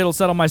hopefully it'll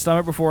settle my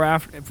stomach before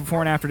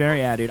and after dinner.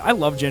 Yeah, dude, I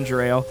love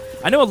ginger ale.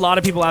 I know a lot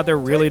of people out there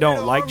really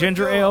don't like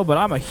ginger ale, but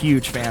I'm a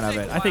huge fan of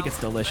it. I think it's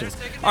delicious.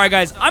 All right,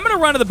 guys, I'm going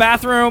to run to the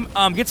bathroom,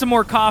 get some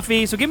more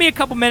coffee, so give me a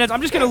couple minutes.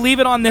 I'm just going to leave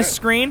it on this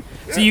screen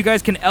so you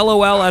guys can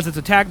LOL as it's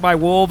attacked by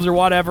wolves or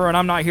whatever, and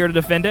I'm not here to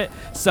defend it.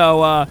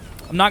 So I'm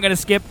not going to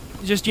skip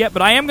just yet,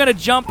 but I am going to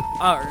jump.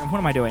 What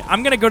am I doing?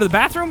 I'm going to go to the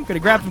bathroom, going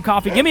to grab some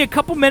coffee. Give me a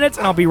couple minutes,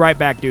 and I'll be right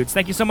back, dudes.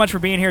 Thank you so much for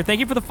being here.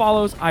 Thank you for the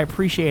follows. I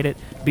appreciate it.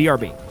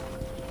 BRB.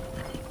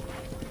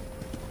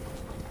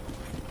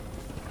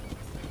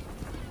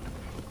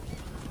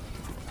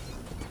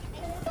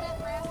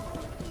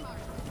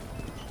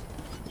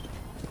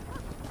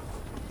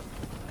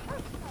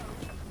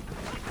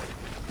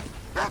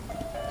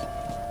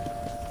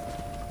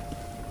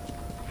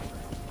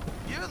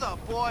 You're the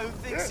boy who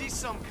thinks he's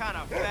some kind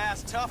of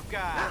fast, tough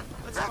guy.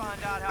 Let's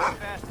find out how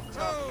fast and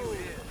tough you is.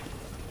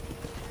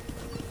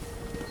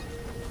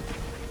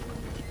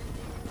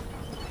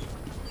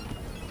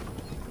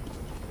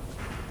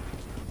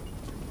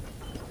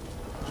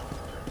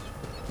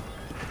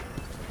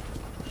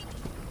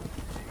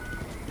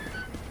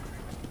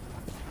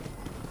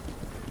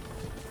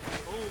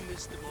 Oh,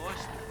 Mr.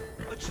 Marston,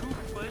 a true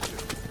pleasure.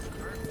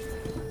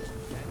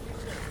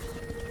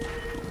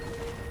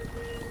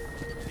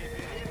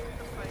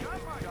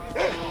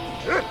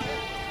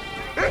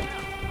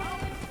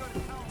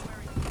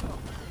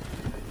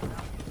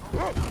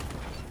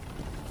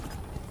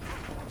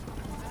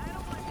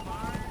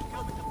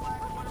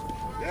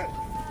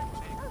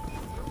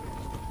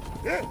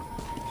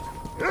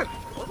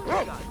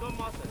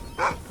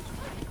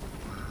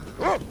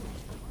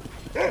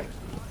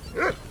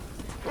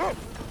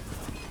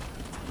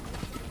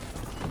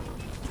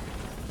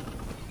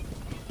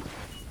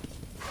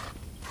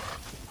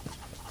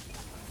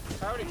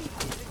 Howdy.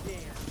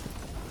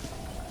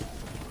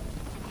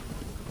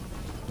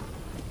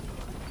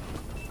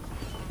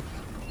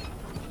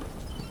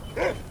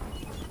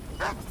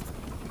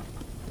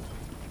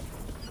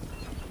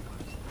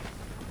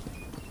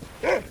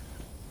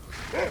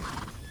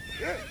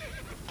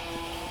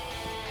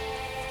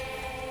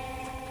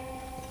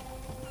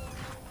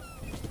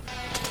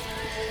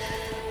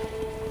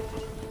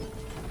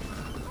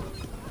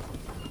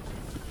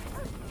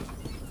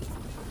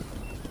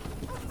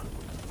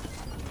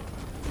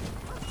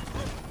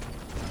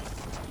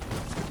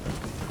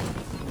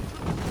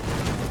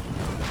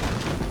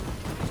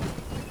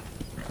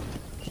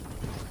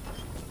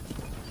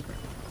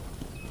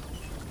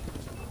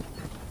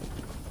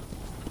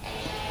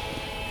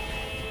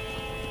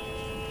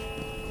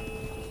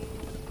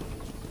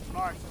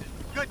 Marston,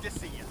 good to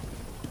see you.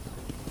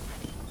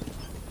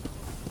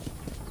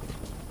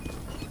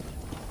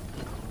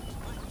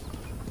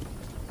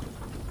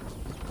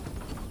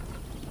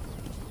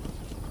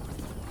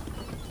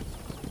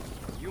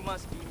 You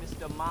must be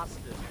Mr.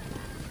 Marston.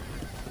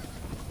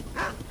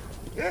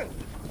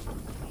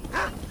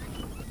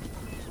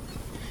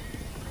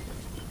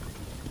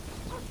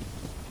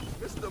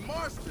 Mr.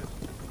 Marston!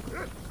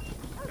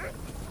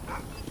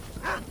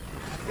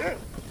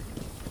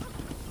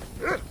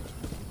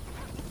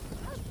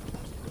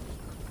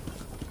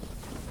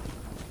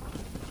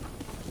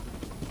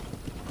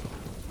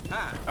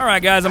 All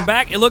right, guys, I'm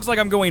back. It looks like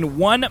I'm going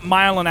 1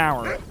 mile an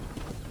hour.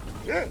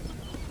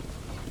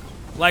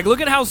 Like, look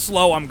at how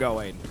slow I'm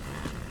going.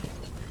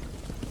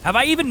 Have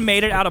I even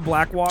made it out of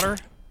Blackwater?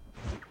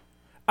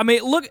 I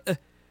mean, look.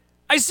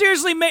 I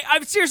seriously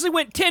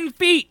went 10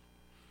 feet.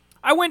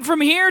 I went from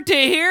here to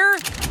here.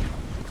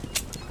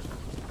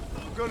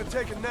 I'm gonna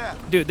take a nap.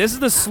 Dude, this is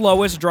the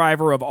slowest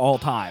driver of all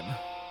time.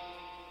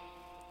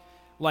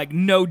 Like,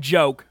 no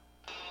joke.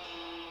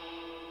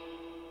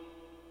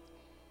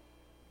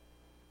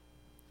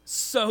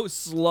 So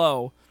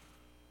slow.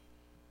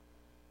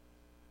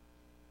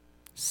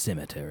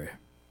 Cemetery.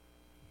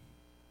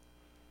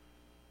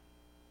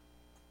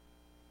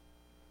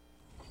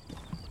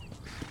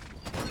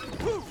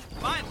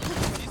 Finally,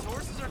 these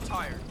horses are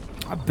tired.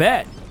 I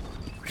bet.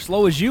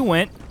 Slow as you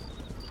went.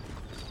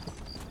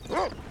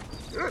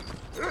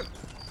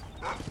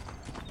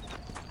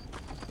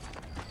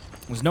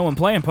 There's no one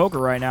playing poker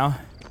right now.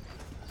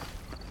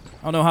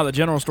 I don't know how the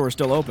general store is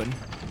still open.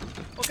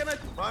 What can I do?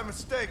 My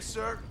mistake,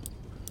 sir.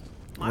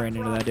 Ran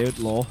into that dude.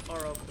 Lol.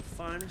 Are of the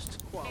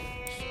finest qualities.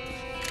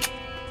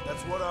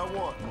 That's what I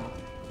want.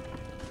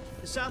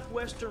 The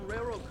Southwestern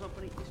Railroad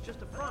Company is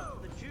just a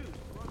front for the Jews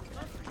to run the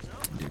country, you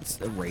know? Dude, it's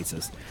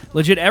racist.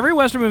 Legit, every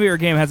Western movie or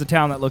game has a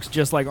town that looks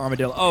just like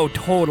Armadillo. Oh,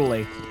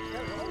 totally.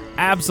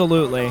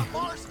 Absolutely.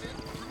 Marston,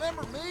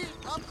 remember me?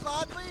 I'm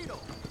Clyde Beadle.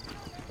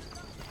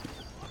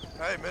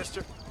 Hey,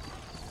 mister.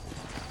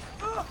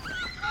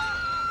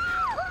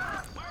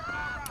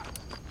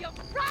 You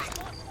right,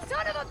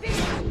 son of a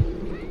bitch!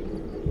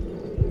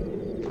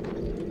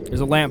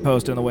 There's a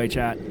lamppost in the way,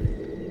 chat.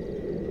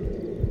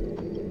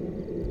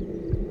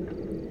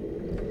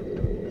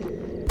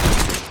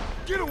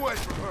 Get away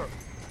from her.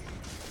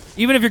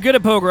 Even if you're good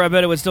at poker, I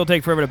bet it would still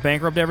take forever to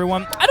bankrupt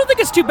everyone. I don't think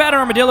it's too bad on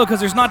Armadillo because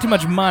there's not too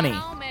much money.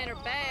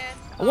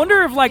 I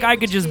wonder if, like, I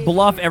could just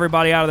bluff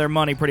everybody out of their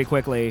money pretty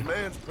quickly. A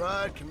man's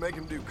pride can make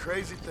him do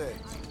crazy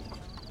things.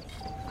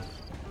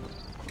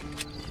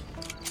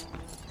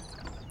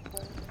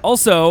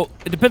 Also,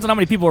 it depends on how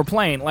many people are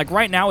playing. Like,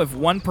 right now, if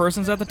one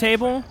person's at the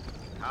table,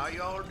 How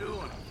y'all are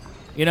doing?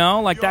 you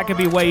know, like, that could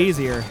be way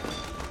easier.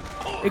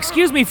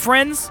 Excuse me,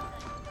 friends.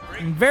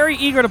 I'm very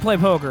eager to play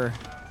poker.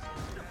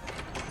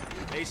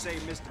 They say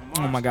Mr.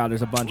 Oh my god,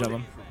 there's a bunch of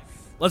them.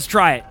 Let's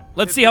try it.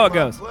 Let's see how it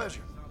goes.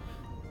 Pleasure.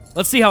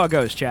 Let's see how it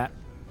goes, chat.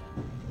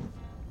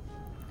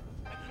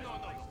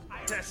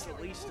 That's the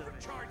least of it.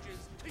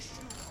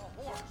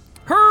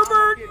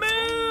 Herbert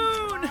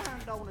Moon!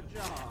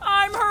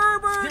 I'm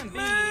Herbert Them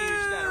bean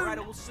eaters got a Moon! right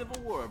old civil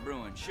war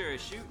brewing. Sure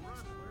as shooting.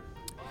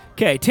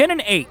 Okay, 10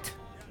 and 8.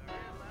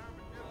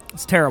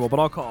 It's terrible, but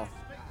I'll call.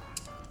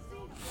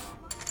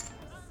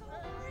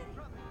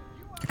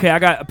 Okay, I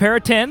got a pair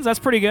of 10s. That's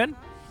pretty good.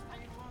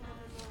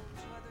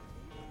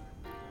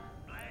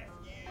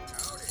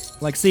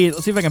 Like, see,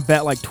 let's see if I can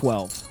bet like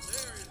 12.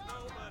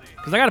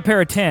 Because I got a pair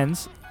of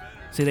 10s.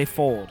 See, they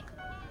fold.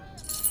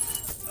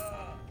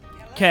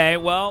 Okay,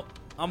 well,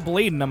 I'm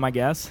bleeding them, I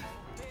guess.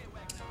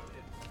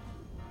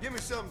 Give me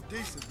something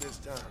decent this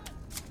time.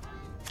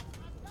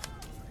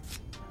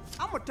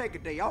 I'm gonna take a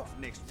day off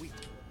next week.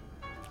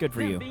 Good for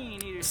Them you.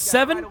 bean eaters got a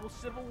 7, right old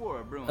civil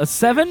war brewing. a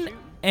 7,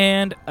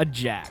 and a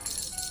jack.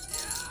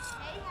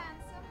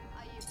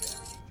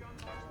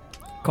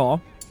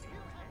 Call.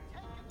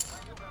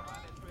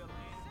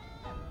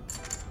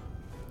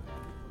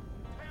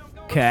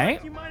 Okay.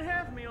 You might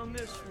have me on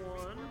this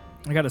one.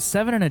 I got a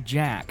 7 and a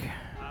jack.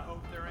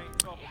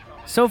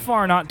 So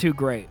far, not too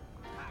great.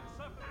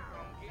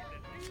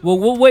 Well,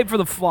 we'll wait for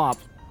the flop.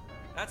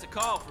 That's a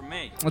call for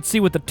me. Let's see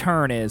what the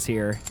turn is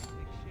here.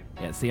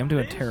 Yeah, see, I'm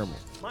doing terrible.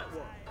 Might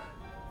work.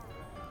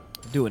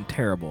 Doing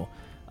terrible.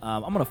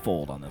 I'm gonna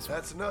fold on this one.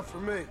 That's enough for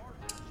me.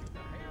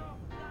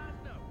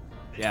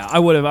 Yeah, I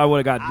would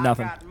have got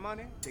nothing. I got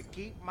money to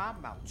keep my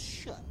mouth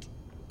shut.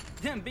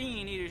 Them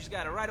bean eaters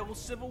got a right old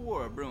civil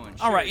war brewing.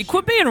 All Sure right, as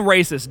quit being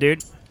racist,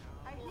 dude.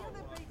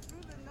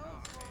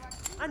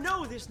 I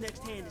know this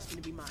next hand is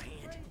going to be my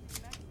hand.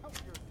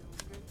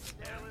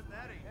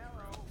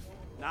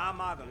 Now I'm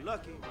either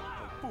lucky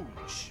or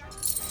foolish.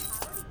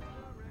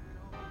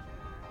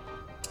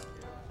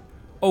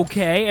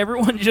 Okay,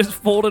 everyone just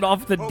folded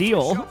off the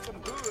deal.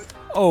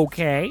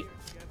 Okay.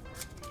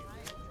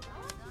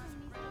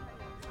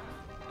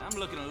 I'm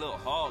looking a little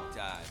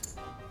hog-tied.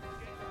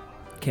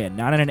 Okay,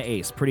 9 and an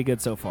ace. Pretty good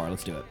so far.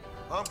 Let's do it.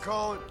 I'm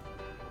calling.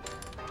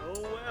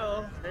 Oh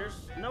well, there's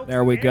no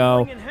There we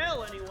go. gambling in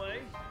hell anyway.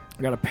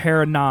 I got a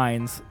pair of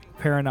 9s.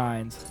 Pair of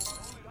 9s.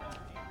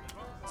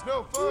 It's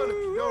no fun if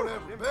you don't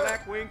have a Them bet.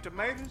 black winged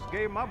tomatoes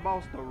gave my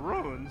boss the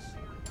runs.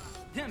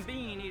 Them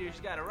bean eaters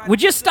got a right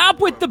Would you old stop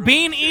civil with the war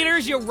bean brewing. Sure eaters,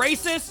 as you shooting.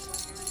 racist?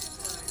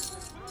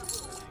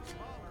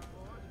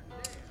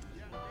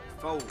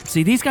 Fold.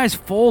 See, these guys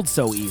fold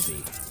so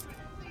easy.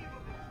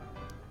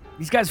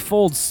 These guys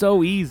fold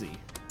so easy.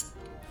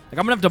 Like,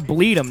 I'm gonna have to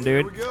bleed them,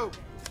 Here dude. we go.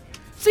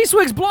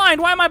 zswiggs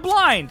blind. Why am I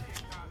blind?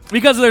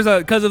 Because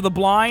because of the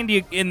blind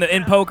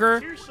in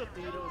poker. Here's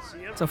something you don't see.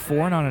 It's a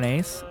 4, not an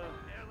ace.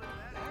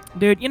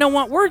 Dude, you know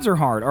what? Words are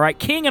hard. All right,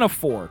 king and a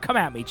 4. Come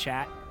at me,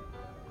 chat.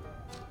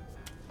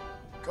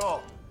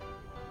 Call.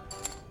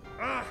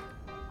 I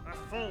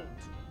fold.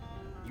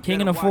 You King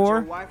better and a watch 4?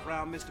 your wife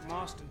round Mr.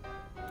 Marston.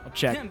 I'll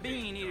check. Them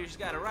bean eaters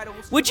got a right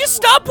old Would you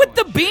civil war stop with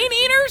the brewing. Sure bean as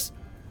eaters?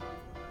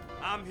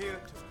 I'm here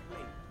to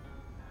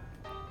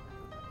play.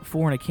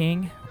 4 and a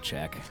king. I'll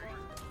check.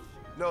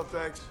 No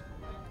thanks.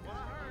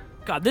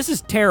 God, this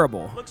is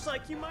terrible. Looks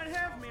like you might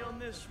have me on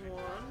this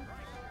one.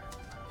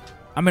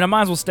 I mean, I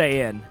might as well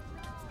stay in.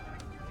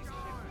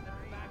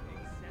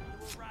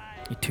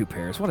 You 2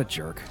 pairs. What a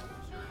jerk.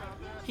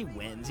 He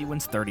wins. He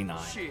wins 39.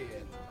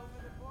 Shit.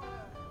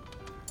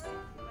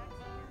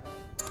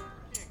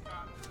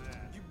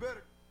 You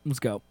better. Let's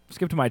go.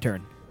 Skip to my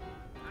turn.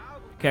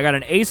 Okay, I got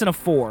an ace and a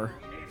 4.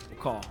 We'll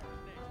call.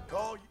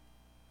 Call.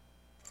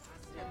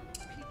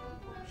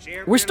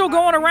 We're still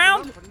going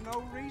around? For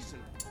no reason.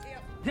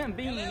 Them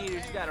bean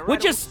eaters got a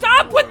Would you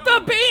stop with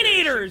the bean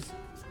eaters?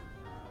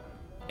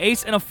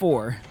 Ace and a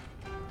 4.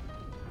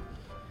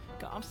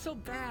 God, I'm so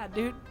bad,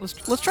 dude. Let's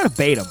try to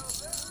bait them.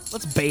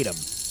 Let's bait them.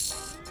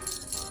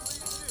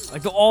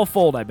 Like they'll all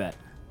fold, I bet.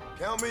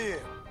 Count me in.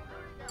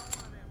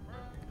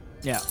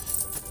 Yeah.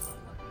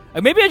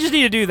 Maybe I just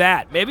need to do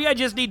that. Maybe I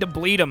just need to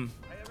bleed them.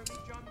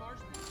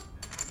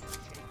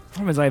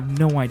 Problem is, I have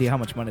no idea how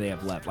much money they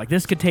have left. Like,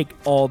 this could take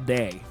all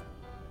day.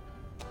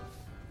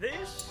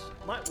 This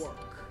might work.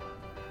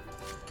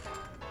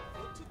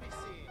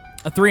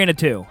 A 3 and a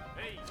 2.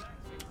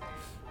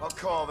 I'll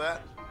call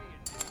that.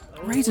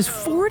 Raises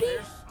 40?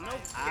 No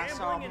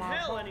gambling in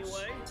hell,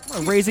 anyway. I'm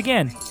gonna raise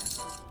again.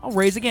 I'll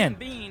raise again.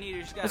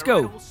 Let's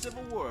go.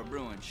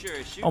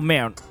 Oh,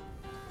 man.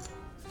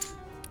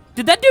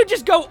 Did that dude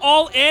just go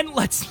all in?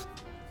 Let's...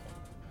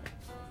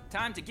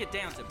 Time to get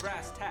down to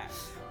brass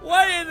tacks.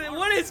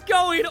 What is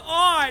going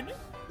on?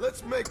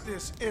 Let's make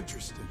this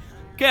interesting.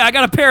 Okay, I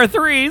got a pair of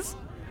 3s.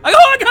 I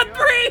got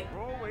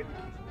 3!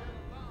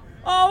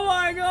 Oh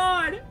my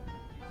god!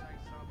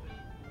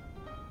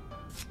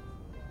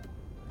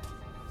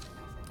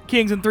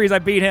 Kings and 3s, I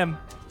beat him.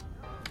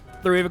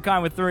 3 of a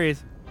kind with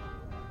 3s.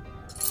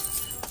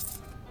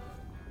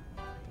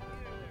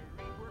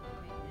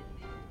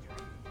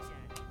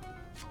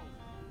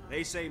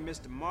 They say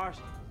Mr.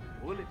 Marston,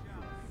 bulletproof.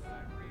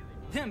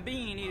 Them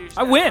bean eaters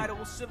I got win. a right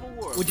old civil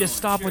war Would you brewing,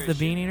 stop sure with the as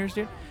bean shit. eaters,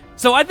 dude?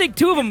 So I think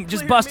 2 of them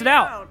just busted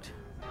out.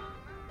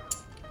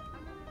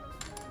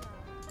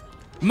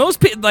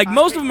 Most of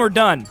them are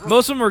done.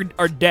 Most of them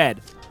are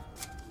dead.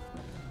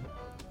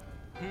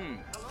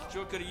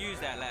 Sure could have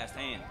used that last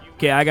hand.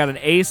 Okay, I got an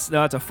ace.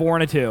 No, it's a 4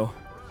 and a 2.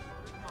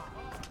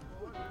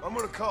 I'm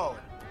gonna call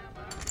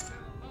it.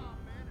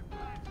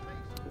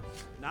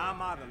 Now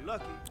I'm out of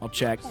lucky. I'll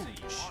check.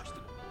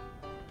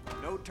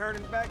 No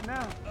turning back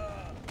now.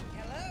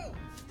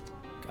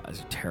 God,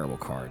 these are terrible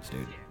cards,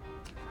 dude.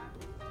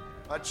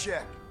 I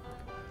check.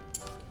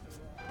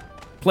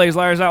 Plays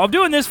liars out. I'm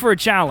doing this for a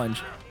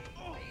challenge.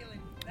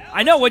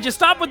 I know. Would you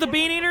stop with the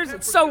bean eaters?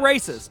 It's so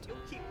racist. You'll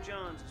keep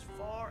Johns as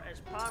far as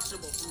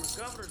possible from the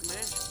governor's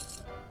mansion.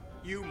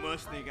 You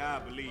must think I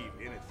believe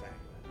anything.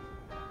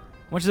 How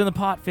much is in the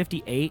pot?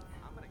 58?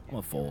 I'm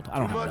gonna fold. I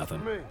don't Too have much for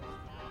nothing. me.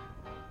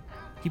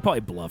 He probably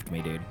bluffed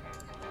me, dude.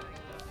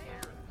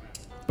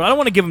 But I don't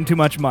want to give him too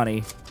much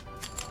money.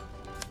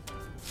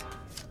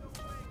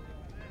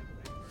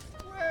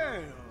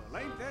 Well,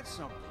 ain't that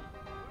something?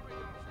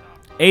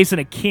 Ace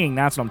and a king.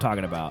 That's what I'm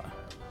talking about.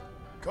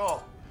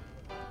 Call.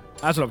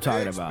 That's what I'm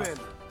talking Big about.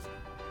 spender.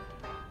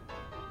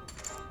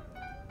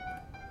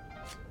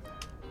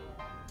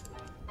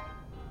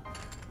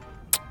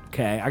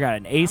 Okay, I got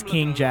an ace,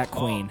 king, jack,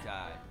 queen.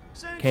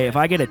 Okay, if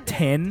I get a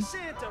 10,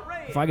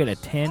 if I get a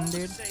 10,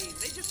 dude. They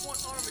just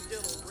want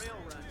armadillo rail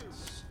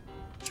runs.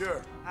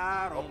 Sure.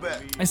 I'll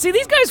bet. I see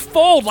these guys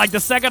fold like the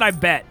second I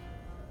bet.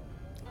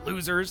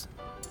 Losers.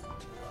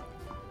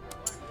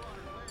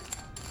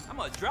 I'm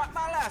gonna drop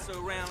my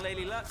lasso around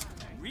Lady Luck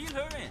and reel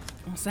her in.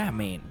 What's that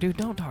mean? Dude,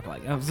 don't talk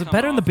like that. Was it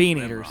better than the bean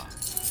eaters?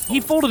 He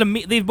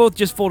folded they both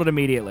just folded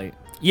immediately.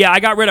 Yeah, I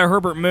got rid of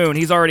Herbert Moon.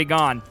 He's already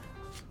gone.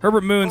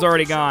 Herbert Moon's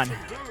already gone.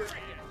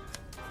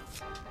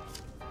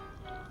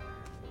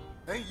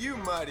 Ain't you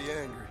mighty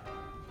angry?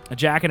 A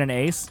jack and an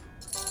ace.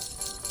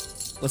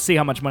 Let's see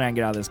how much money I can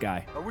get out of this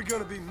guy. Are we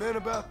gonna be men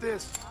about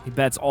this? He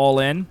bets all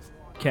in.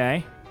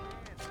 Okay.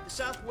 The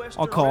Southwest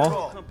I'll call.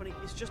 Railroad Company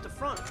is just a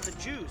front for the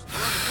Jews to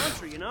run the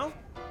country, you know?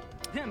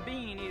 Them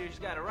bean eaters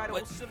got a right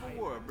old civil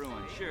war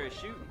brewing, sure as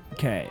shooting.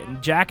 Okay,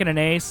 and jack and an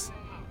ace.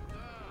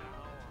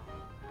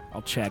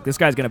 I'll check. This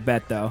guy's gonna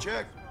bet though.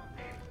 Check.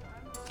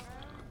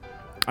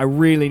 I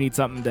really need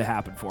something to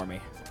happen for me.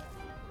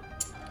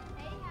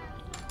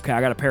 Okay, I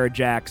got a pair of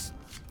jacks,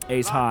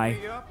 ace high.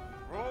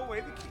 Roll away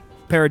the key.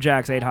 Pair of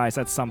jacks, 8 high.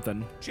 So that's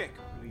something. Check,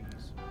 please.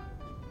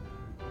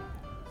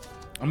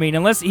 I mean,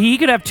 unless he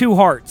could have 2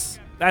 hearts.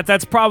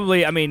 That's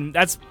probably. I mean,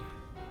 that's.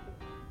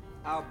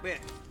 I'll bet.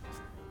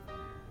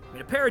 I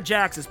mean, a pair of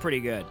jacks is pretty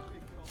good.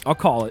 I'll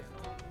call it.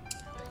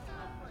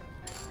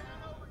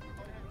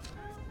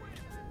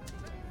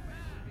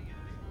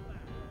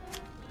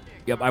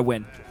 Yep, I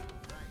win.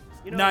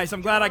 You know, Nice.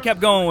 I'm glad I kept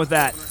going with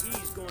that.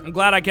 I'm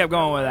glad I kept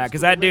going with that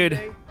because that dude.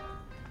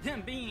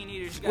 Them bean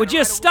eaters got Would a you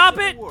right old stop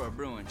civil it? war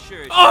brewing,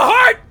 sure as A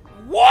heart?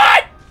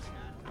 What?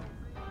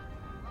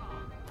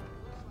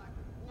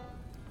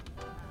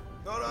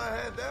 Thought I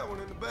had that one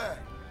in the bag.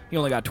 He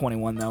only got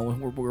 21 though.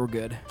 We're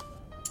good.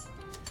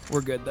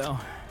 We're good though.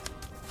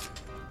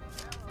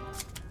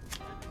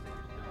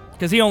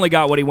 Because he only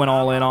got what he went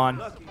all in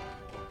on.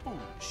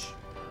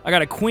 I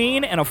got a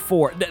queen and a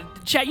 4.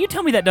 Chat, you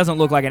tell me that doesn't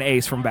look like an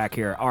ace from back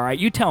here. All right,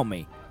 you tell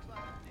me.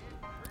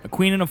 A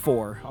queen and a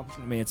 4.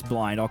 I mean, it's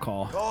blind. I'll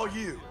call. Call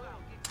you.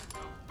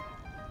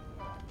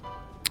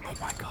 Oh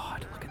my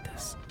God! Look at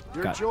this.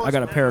 Your I choice,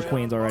 got a pair of man.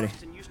 queens already.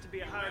 Used to be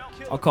a hired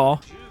killer I'll call.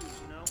 for the Jews,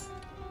 you know?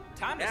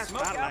 Time to That's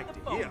smoke what I'd out like the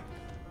to phone. hear.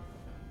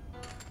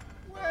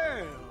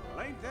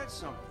 Well, ain't that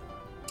something?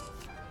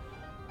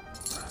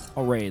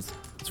 I'll raise.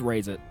 Let's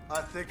raise it.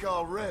 I think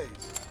I'll raise.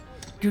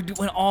 Dude,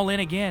 went all in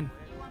again.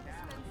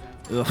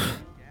 Ugh.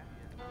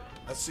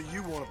 I see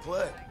you want to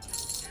play.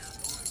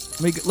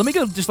 Let me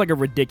go just like a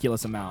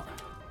ridiculous amount.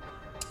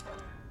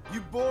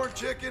 You born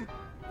chicken,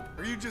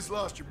 or you just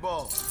lost your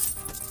balls?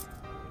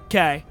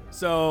 Okay,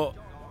 so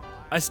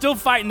I still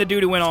fighting the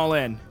dude who went all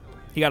in.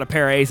 He got a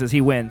pair of aces.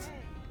 He wins.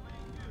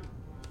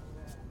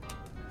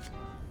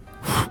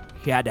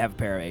 He had to have a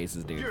pair of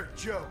aces, dude. You're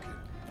joking.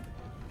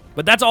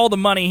 But that's all the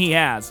money he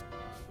has.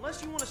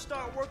 Unless you want to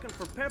start working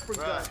for Pepper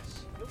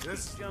Guts, you'll keep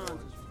guns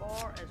as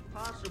far as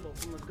possible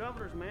from the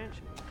governor's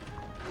mansion.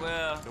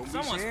 Well,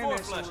 someone's four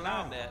flushing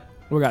out that.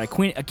 We got a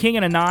queen, a king,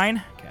 and a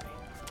 9. Okay.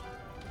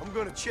 I'm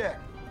gonna check.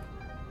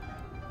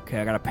 Okay,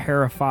 I got a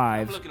pair of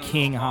 5s.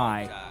 King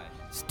high.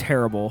 It's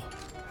terrible.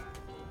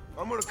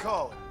 I'm gonna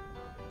call it.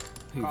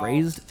 He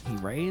raised. He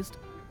raised.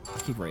 I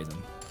keep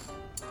raising.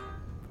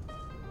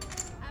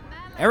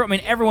 I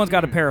mean, everyone's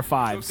got a pair of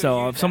 5s.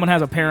 So if someone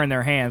has a pair in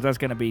their hands, that's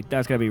gonna be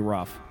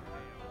rough.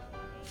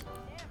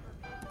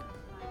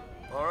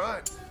 All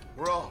right,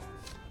 we're off.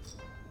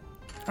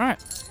 All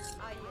right.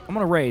 I'm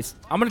gonna raise.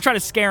 I'm gonna try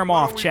to scare him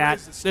off, chat.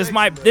 This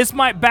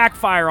might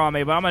backfire on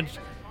me, but I'm gonna.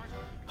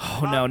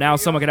 Oh no! Now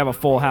someone can have a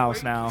full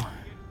house now.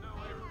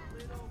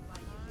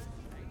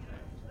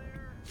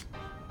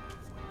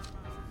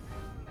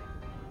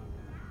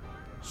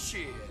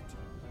 Shit.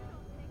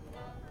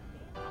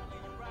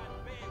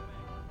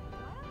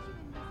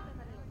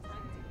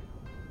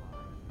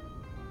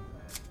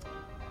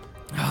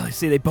 Oh,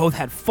 see, they both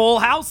had full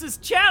houses.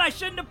 Chat, I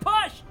shouldn't have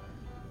pushed.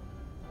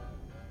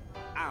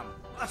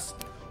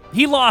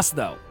 He lost,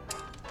 though.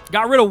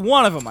 Got rid of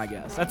one of them, I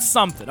guess. That's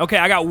something. Okay,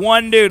 I got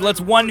one dude. Let's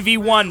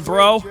 1v1,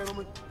 bro.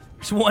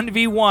 It's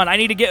 1v1. I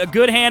need to get a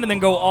good hand and then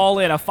go all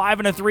in. A 5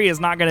 and a 3 is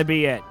not going to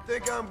be it.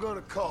 Think I'm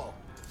gonna call.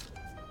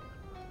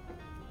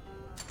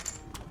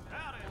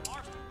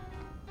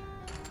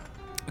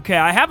 Okay,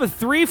 I have a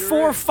 3,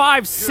 4,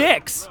 5,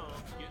 6.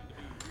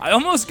 I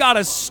almost got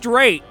a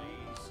straight.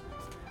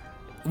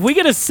 If we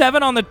get a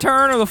 7 on the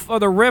turn or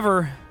the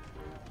river.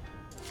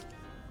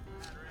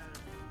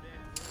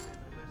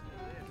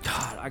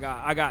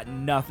 God, I got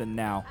nothing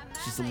now.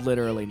 Just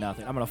literally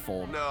nothing. I'm gonna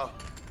fold. No,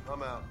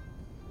 I'm out.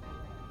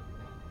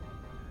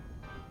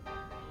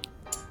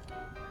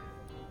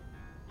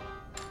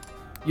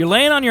 You're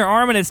laying on your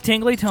arm and it's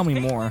tingly? Tell me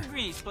more.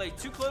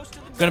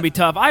 Gonna be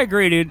tough. I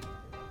agree, dude.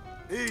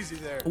 Easy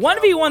there.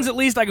 1v1s at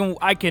least I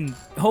can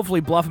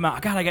hopefully bluff him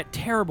out. God, I got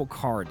terrible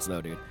cards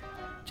though, dude.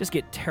 Just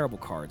get terrible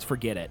cards.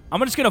 Forget it.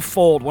 I'm just gonna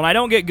fold. When I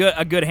don't get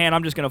a good hand,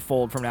 I'm just gonna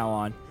fold from now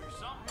on.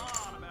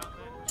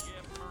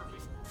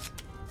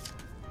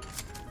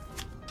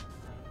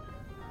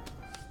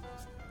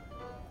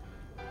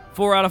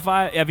 Four out of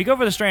 5. Yeah, if you go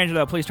for the stranger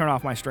though, please turn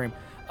off my stream.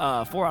 4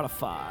 out of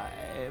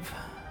 5.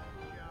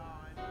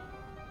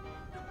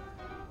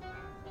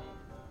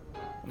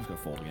 I'm just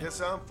gonna fold again.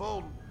 Guess I'm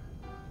folding.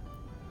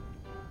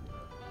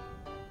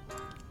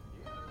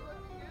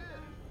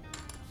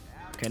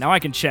 Okay, now I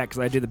can check because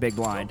I do the big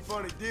blind.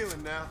 Funny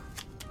dealing now.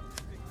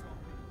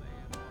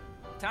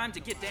 Time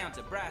to get down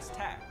to brass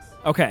tacks.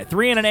 Okay,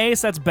 3 and an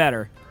ace. That's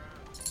better.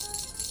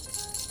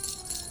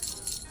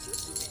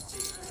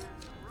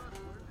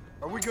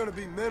 Are we gonna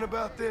be men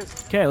about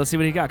this? Okay, let's see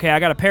what he got. Okay, I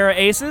got a pair of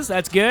aces.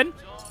 That's good.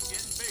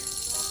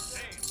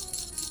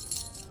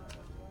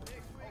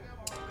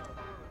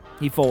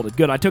 He folded.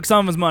 Good. I took some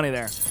of his money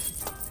there.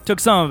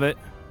 Took some of it.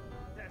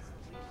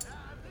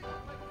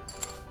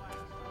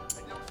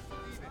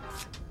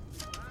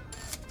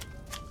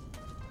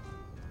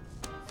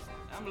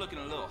 I'm looking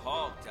a little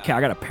hog-tied. Okay,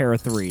 I got a pair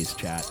of 3s,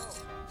 chat.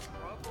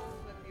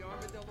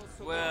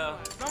 Well,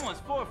 someone's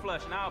 4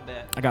 flushing, I'll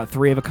bet. I got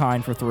 3 of a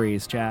kind for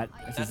 3s, chat.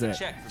 This is it.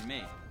 That's a check for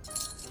me.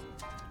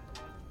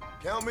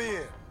 Count me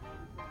in.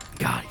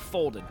 God, he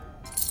folded.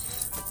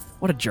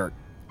 What a jerk.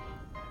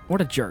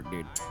 What a jerk,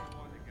 dude.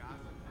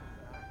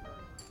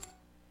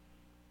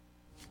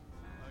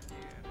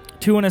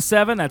 2 and a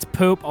 7. That's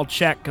poop. I'll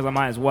check because I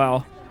might as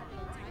well.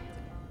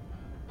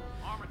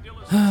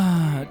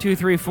 2,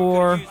 3,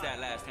 4. Use that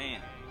last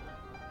hand.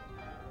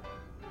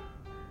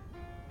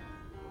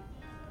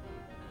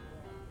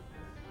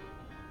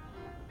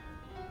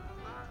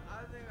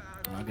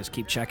 I'll just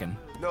keep checking.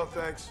 No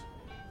thanks.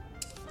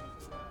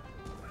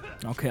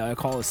 Okay, I'll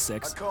call a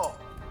 6. I call.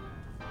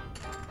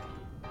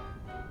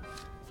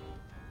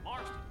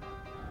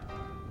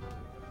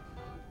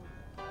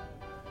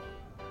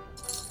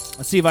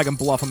 Let's see if I can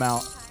bluff him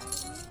out.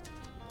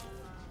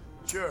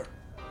 Sure.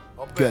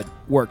 I'll bet. Good.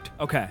 Worked.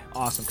 Okay,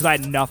 awesome. Because I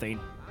had nothing.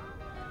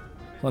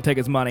 I'll take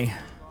his money.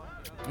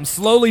 I'm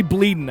slowly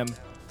bleeding him.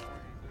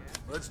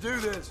 Let's do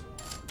this.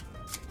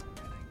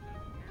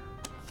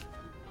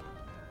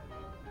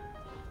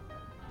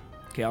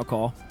 Okay, I'll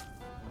call.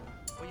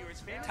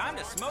 Time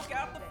to smoke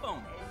out the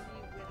phone.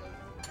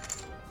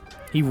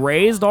 He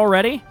raised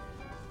already?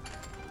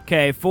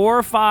 Okay,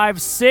 4,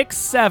 5, 6,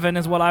 7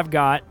 is what I've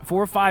got.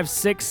 4, 5,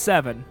 6,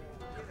 7.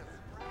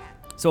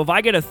 So if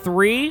I get a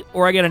 3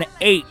 or I get an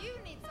 8,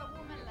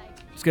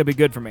 it's going to be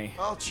good for me.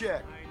 I'll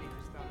check.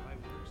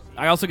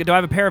 I also get. Do I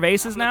have a pair of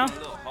aces now? A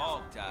little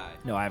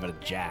hog-tied. No, I have a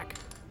jack.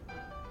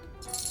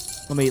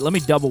 Let me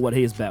double what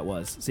his bet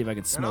was. See if I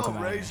can smoke him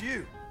And I'll out. raise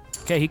you.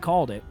 Okay, he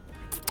called it.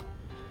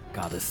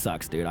 God, this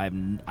sucks, dude. I have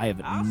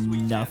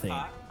nothing.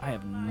 I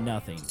have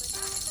nothing.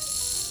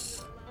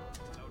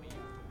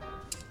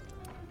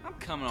 I'm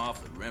coming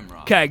off the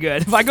rimrock. Okay,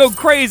 good. If I go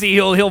crazy,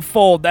 he'll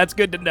fold. That's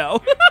good to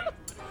know.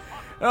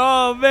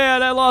 Oh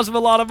man, I lost him a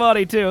lot of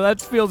money too.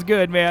 That feels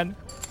good, man.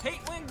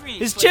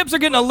 His chips are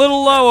getting a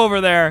little low over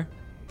there.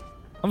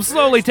 I'm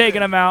slowly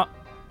taking him out.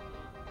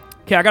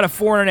 Okay, I got a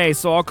 4 and an ace,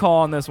 so I'll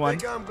call on this one. I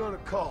think I'm gonna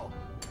call.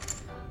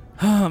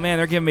 Oh man,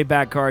 they're giving me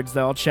bad cards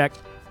though. I'll check.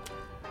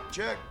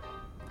 Check.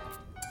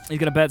 He's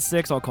gonna bet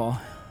 6. I'll call.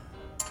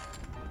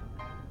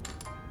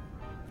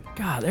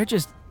 God, they're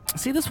just.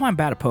 See, this is why I'm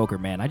bad at poker,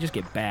 man. I just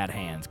get bad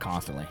hands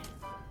constantly.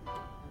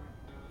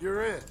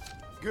 You're in.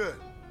 Good.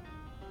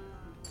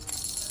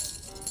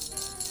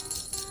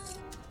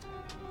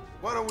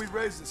 Why don't we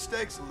raise the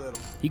stakes a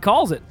little? He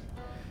calls it.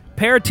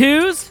 Pair of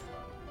 2s.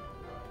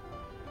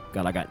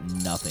 God, I got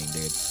nothing,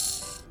 dude.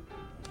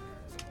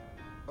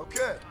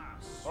 Okay.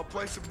 I'll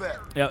place a bet.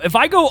 Yeah, if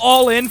I go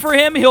all in for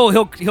him,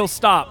 he'll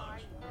stop.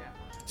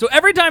 So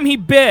every time he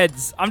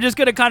bids, I'm just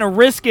gonna kind of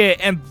risk it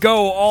and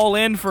go all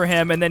in for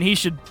him, and then he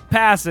should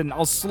pass, and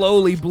I'll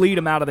slowly bleed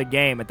him out of the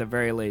game at the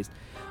very least.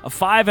 A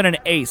 5 and an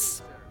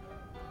ace.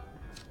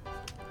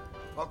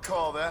 I'll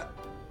call that.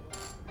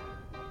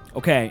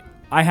 Okay,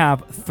 I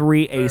have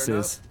 3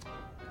 aces.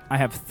 I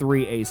have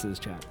 3 aces,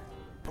 chat.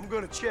 I'm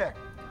gonna check.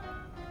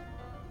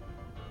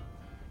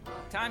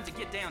 Time to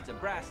get down to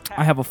brass tacks.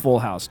 I have a full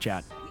house,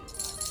 chat.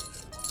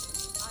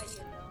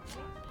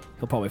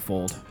 He'll probably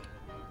fold.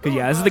 Cause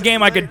yeah, this is the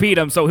game I could beat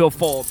him, so he'll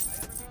fold.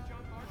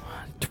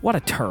 What a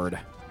turd.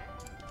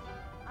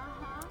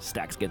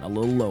 Stack's getting a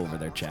little low over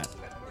there, chat.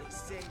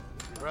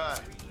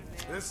 Right.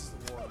 This is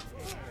the one.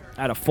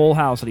 I had a full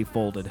house and he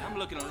folded. I'm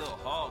looking a little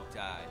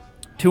hog-tied.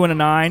 2 and a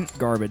 9,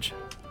 garbage.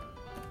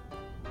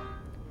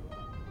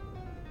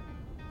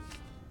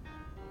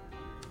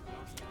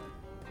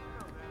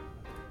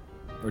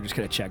 We're just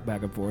gonna check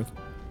back and forth.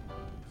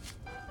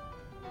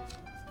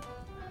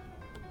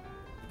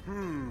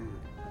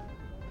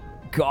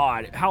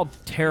 God, how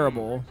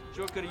terrible.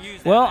 Sure could have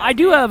used that. Well, I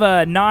do have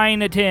a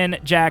 9, 10,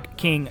 Jack,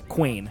 King,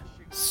 Queen.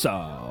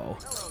 So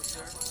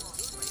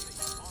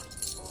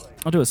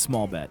I'll do a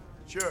small bet.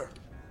 Sure.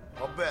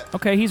 I'll bet.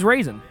 Okay, he's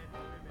raising.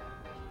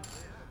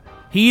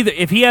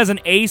 If he has an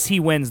ace,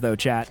 he wins though,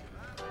 chat.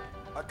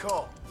 I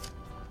call.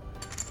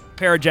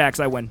 Pair of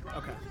jacks, I win.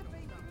 Okay.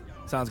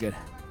 Sounds good.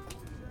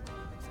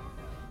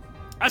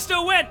 I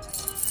still win.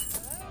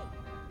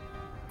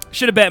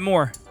 Should have bet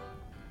more.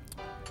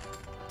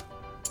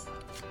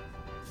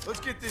 Let's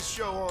get this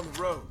show on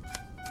the road.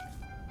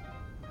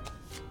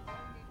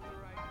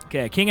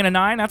 Okay, king and a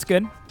 9. That's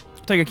good.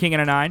 I'll take a king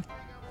and a 9.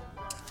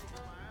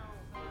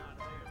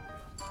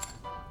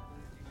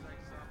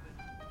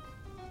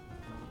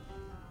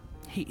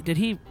 Did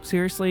he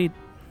seriously?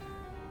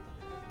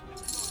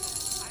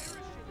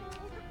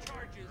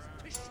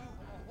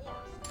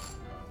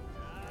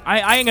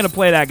 I ain't gonna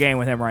play that game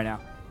with him right now.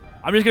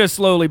 I'm just gonna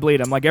slowly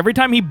bleed him. Like every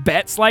time he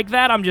bets like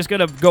that, I'm just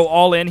gonna go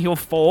all in. He'll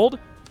fold.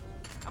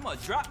 I'm gonna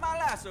drop my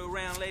lasso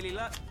around Lady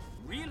Luck,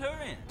 reel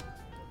her in.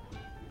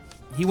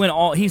 He went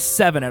all. He's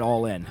 7 at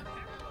all in.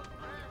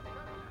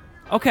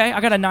 Okay, I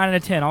got a 9 and a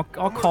 10. I'll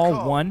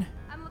call 1.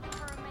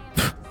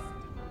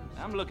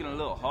 I'm looking a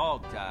little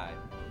hog-tied.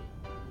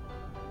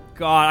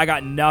 God, I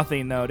got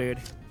nothing though, dude.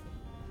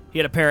 He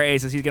had a pair of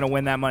aces. He's gonna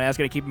win that money. That's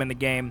gonna keep him in the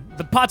game.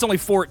 The pot's only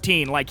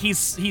 14. Like he's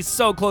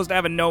so close to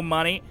having no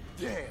money.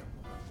 Damn.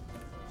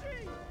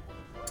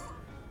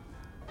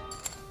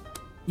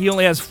 He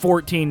only has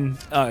 14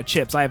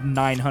 chips. I have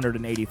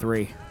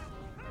 983.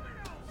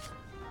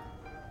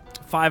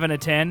 5 and a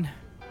 10.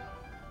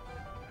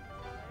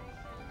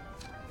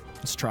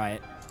 Let's try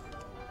it.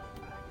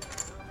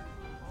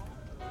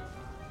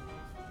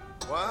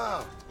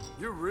 Wow.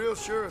 You're real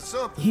sure of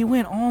something. He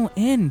went all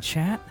in,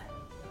 chat.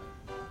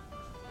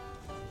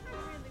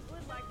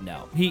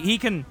 No, he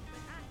can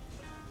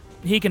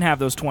have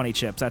those 20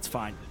 chips. That's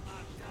fine.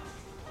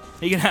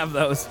 He can have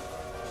those.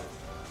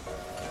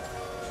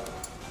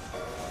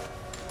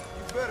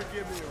 You better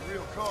give me a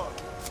real card.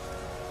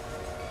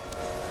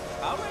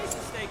 I'll raise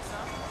the stakes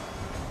some.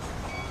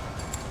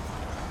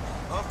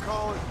 I'm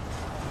calling.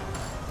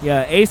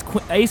 Yeah,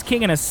 ace,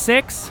 king, and a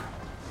 6.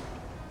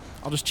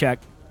 I'll just check.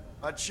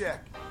 I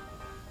check.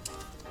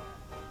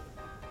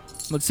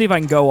 Let's see if I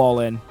can go all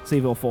in. See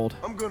if he'll fold.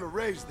 I'm gonna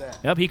raise that.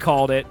 Yep, he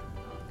called it.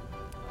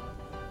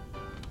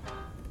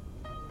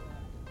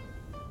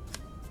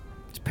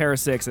 It's a pair of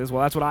 6s.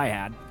 Well, that's what I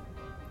had.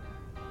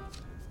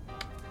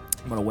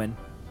 I'm gonna win.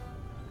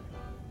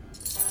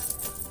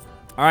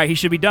 All right, he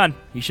should be done.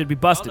 He should be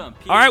busted. All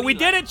right, we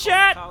did it,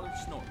 chat.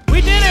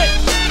 We did it.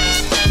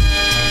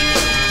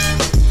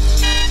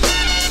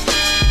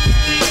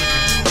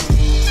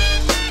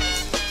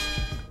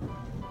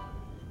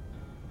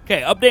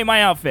 Okay, update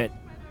my outfit.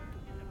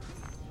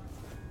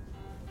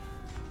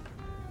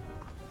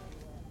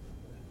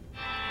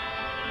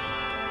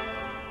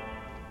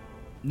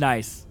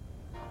 Nice.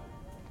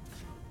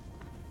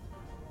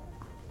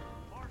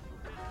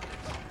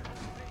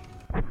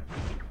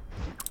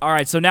 All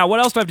right, so now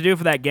what else do I have to do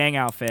for that gang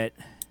outfit?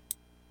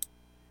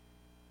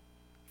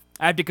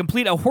 I have to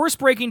complete a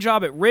horse-breaking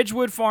job at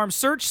Ridgewood Farm,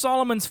 search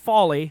Solomon's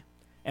Folly,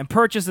 and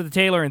purchase at the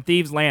tailor in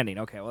Thieves Landing.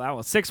 Okay, well, that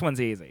was 6 one's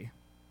easy.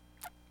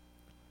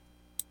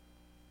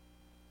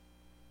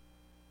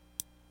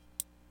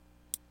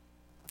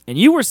 And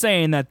you were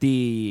saying that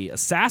the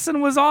assassin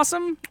was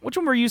awesome? Which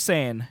one were you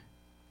saying?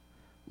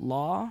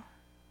 Law?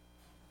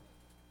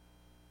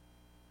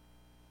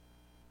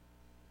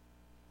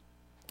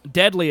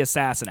 Deadly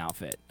assassin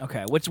outfit.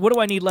 Okay, what do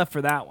I need left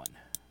for that one?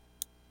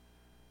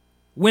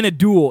 Win a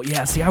duel.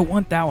 Yeah, see, I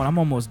want that one. I'm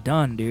almost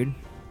done, dude.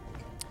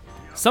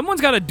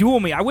 Someone's got to duel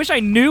me. I wish I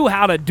knew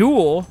how to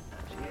duel.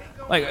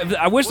 Like,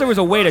 I wish there was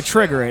a way to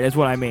trigger it, is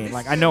what I mean.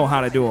 Like, I know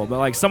how to duel, but,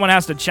 like, someone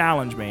has to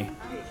challenge me.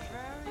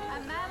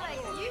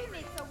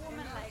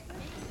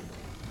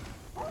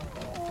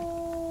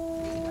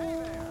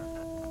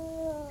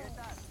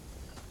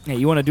 Hey,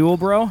 you want a duel,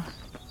 bro?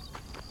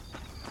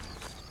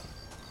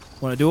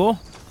 Want a duel?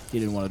 He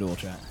didn't want a duel,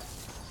 chat.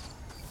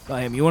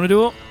 By him. You want a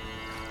duel?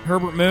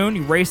 Herbert Moon,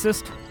 you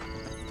racist.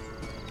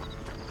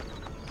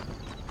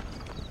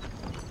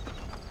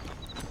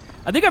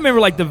 I think I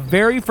remember, like, the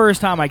very first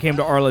time I came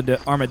to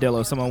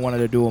Armadillo, someone wanted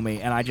to duel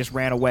me, and I just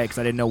ran away because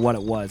I didn't know what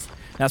it was.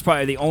 That's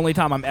probably the only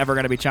time I'm ever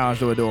going to be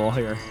challenged to a duel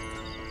here.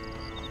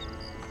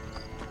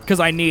 Because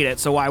I need it,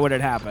 so why would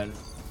it happen?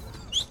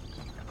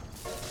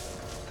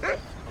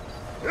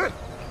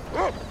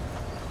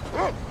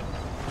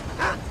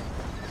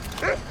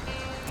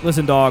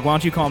 Listen, dog, why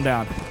don't you calm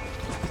down?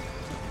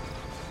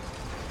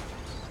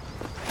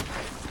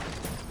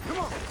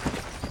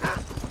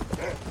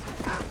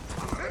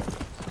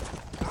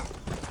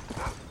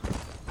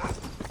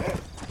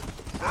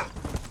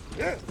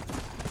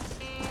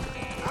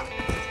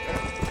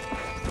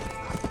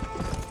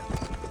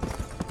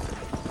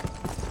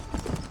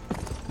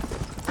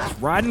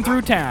 Just riding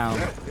through town.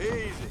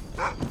 Easy.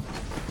 Come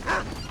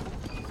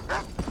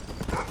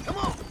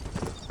on.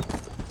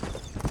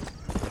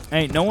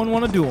 Ain't no one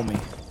want to duel me.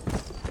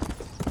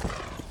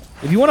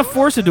 If you want to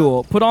force a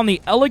duel, put on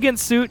the elegant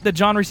suit that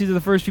John receives in the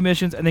first few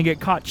missions and then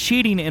get caught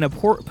cheating in a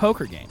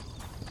poker game.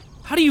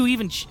 How do you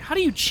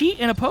cheat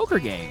in a poker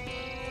game?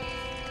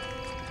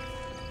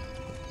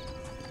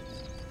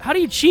 How do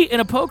you cheat in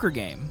a poker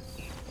game?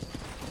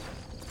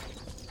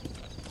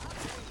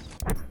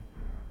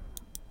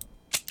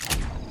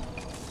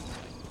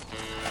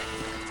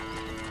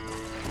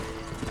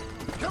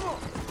 Come on.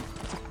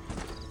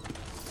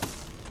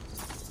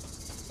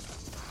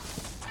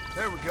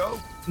 There we go.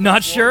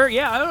 Not sure?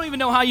 Yeah, I don't even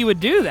know how you would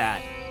do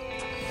that.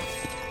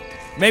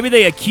 Maybe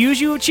they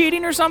accuse you of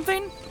cheating or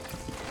something?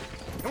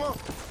 Come on.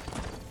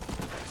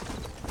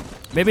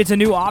 Maybe it's a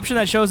new option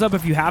that shows up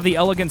if you have the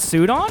elegant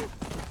suit on?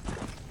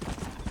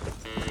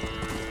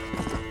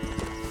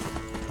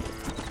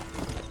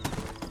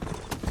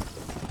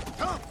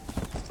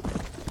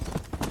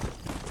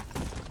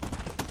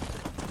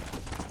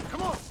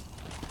 Come on.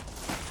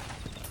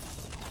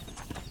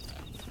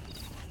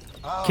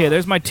 Okay,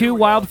 there's my 2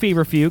 Wild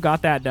Feverfew.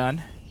 Got that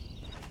done.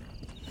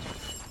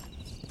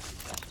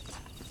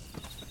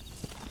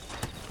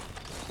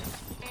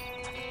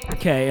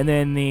 Okay, and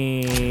then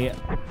I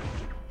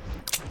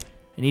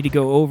need to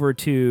go over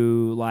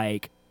to,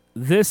 like,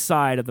 this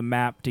side of the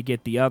map to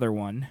get the other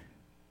one.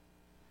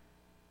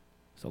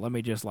 So let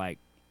me just, like,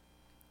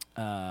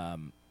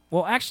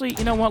 well, actually,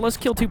 you know what? Let's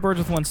kill 2 birds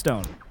with 1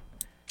 stone.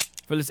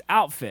 For this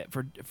outfit,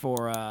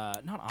 for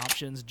not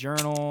options,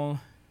 journal.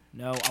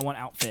 No, I want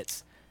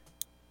outfits.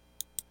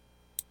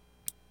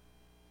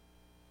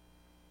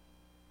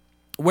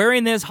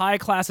 Wearing this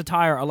high-class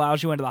attire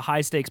allows you into the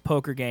high-stakes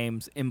poker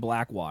games in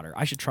Blackwater.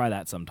 I should try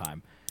that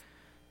sometime.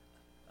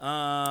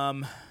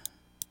 Yeah,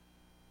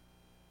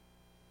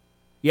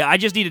 I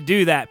just need to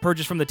do that.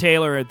 Purchase from the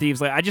tailor at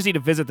Thieves Landing. I just need to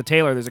visit the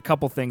tailor. There's a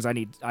couple things I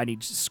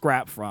need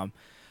scrap from.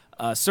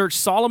 Search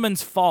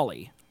Solomon's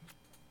Folly.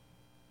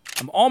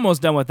 I'm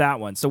almost done with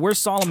that one. So where's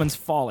Solomon's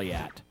Folly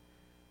at?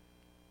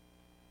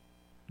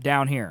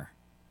 Down here.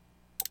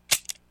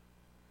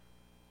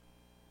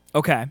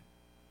 Okay.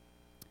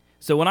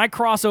 So when I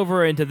cross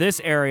over into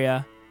this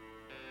area,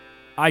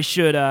 I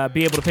should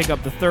be able to pick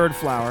up the 3rd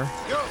flower.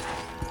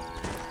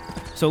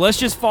 So let's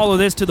just follow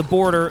this to the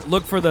border,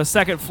 look for the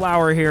 2nd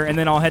flower here, and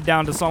then I'll head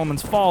down to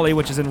Solomon's Folly,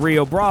 which is in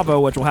Rio Bravo,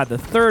 which will have the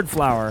 3rd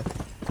flower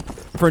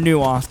for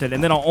New Austin.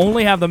 And then I'll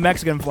only have the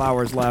Mexican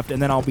flowers left,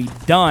 and then I'll be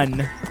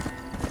done.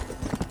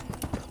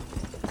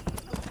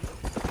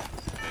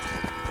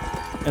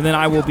 And then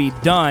I will be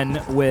done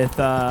with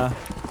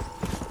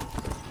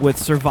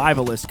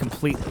Survivalist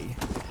completely.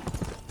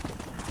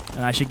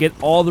 And I should get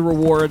all the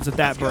rewards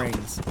that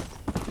brings.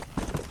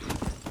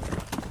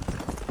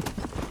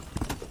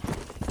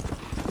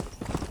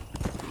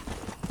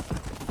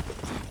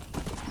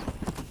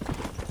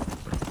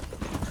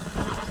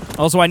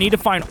 Also, I need to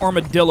find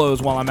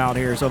armadillos while I'm out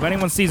here. So if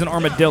anyone sees an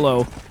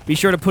armadillo, be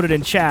sure to put it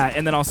in chat,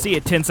 and then I'll see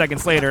it 10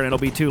 seconds later, and it'll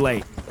be too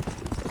late.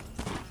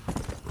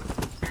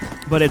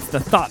 but it's the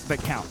thought that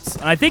counts.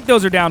 And I think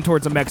those are down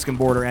towards the Mexican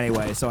border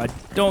anyway, so I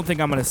don't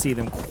think I'm going to see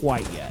them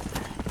quite yet.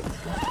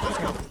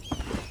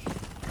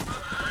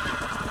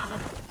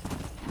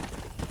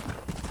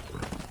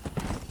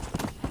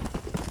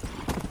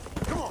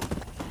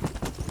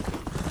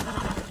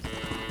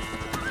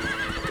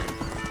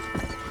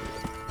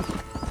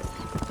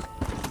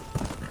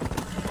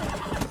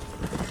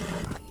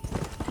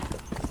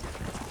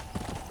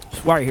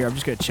 Right here, I'm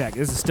just gonna check.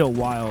 This is still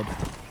wild.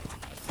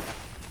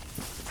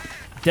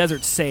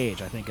 Desert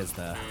sage, I think, is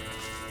the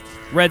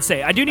red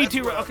sage. I do need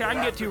two. Okay, I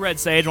can get 2 red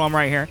sage while I'm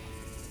right here,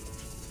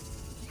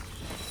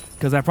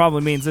 because that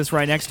probably means this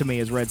right next to me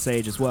is red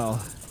sage as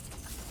well.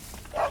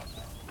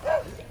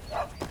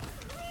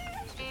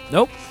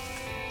 Nope.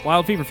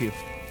 Wild feverfew.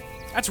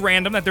 That's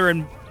random that they're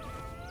in.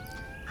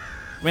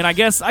 I mean, I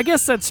guess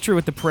that's true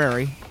with the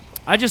prairie.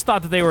 I just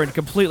thought that they were in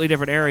completely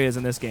different areas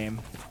in this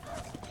game.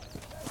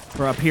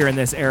 Or up here in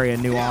this area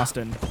in New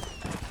Austin.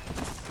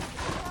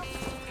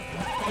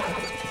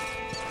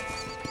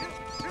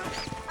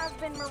 I've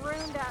been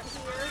marooned out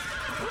here.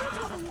 Can you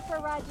take me for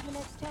a ride to the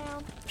next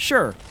town?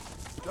 Sure.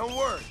 Don't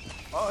worry.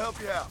 I'll help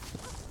you out.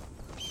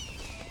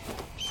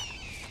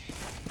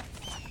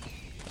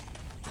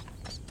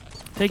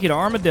 Take you to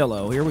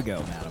Armadillo. Here we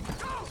go, madam.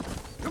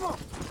 Come on.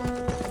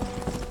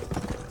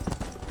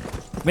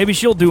 Maybe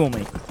she'll duel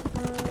me.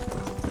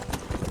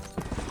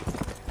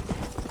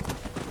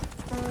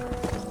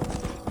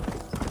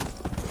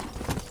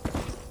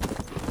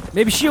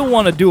 Maybe she'll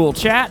want a duel,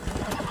 chat.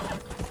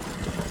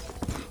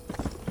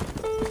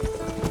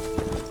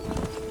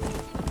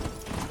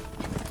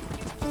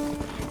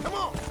 Come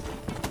on.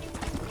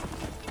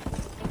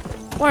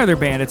 Why are there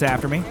bandits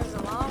after me? There's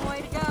a long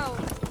way to go.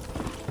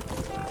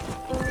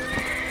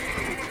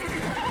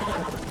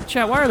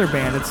 Chat, why are there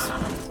bandits?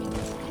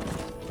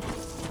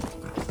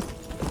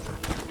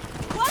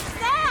 What's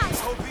that?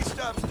 Hope he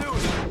stops doing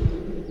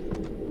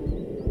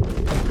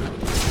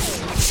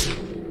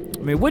it.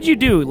 I mean, what'd you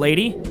do,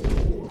 lady?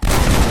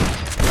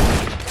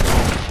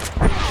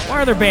 Why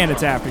are there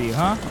bandits after you,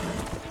 huh?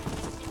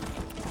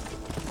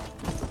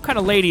 What kind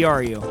of lady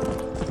are you?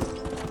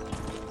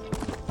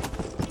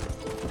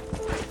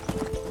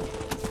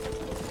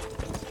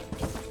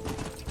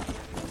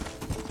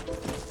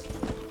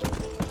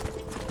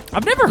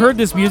 I've never heard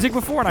this music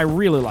before, and I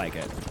really like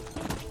it.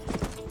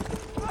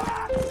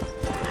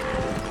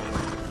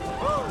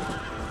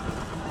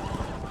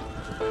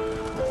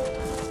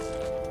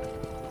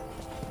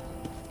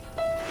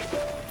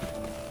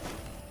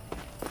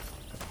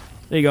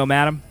 There you go,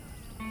 madam.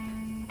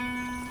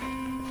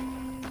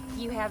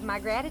 You have my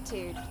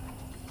gratitude.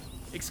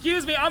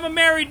 Excuse me, I'm a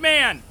married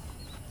man.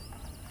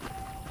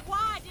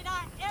 Why did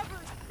I ever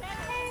say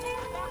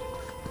that?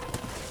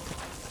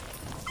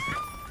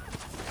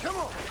 Come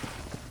on.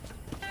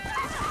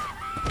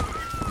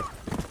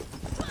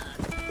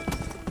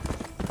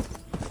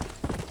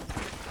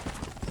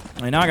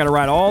 And now I gotta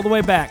ride all the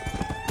way back.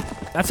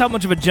 That's how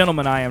much of a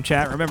gentleman I am,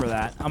 chat. Remember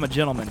that. I'm a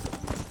gentleman.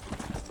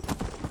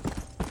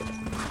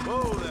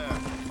 Whoa there.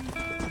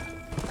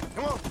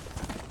 Come on.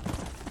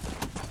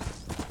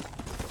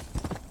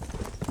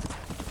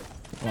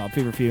 Well,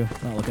 feverfew.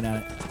 Not looking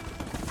at it.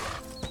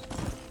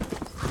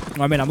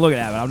 Well, I mean, I'm looking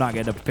at it, but I'm not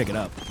getting up to pick it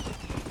up.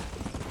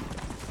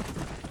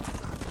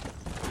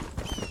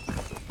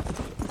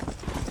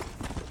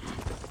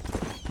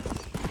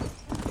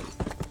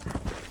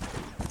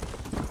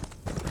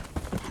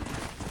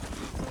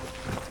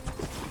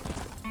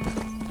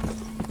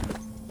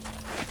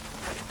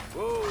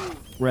 Whoa.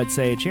 Red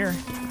sage here.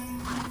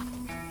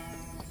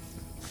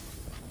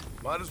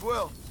 Might as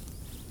well.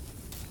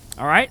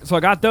 All right, so I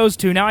got those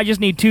 2. Now I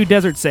just need 2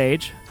 desert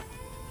sage.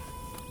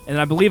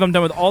 And I believe I'm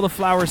done with all the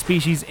flower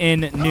species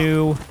in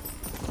New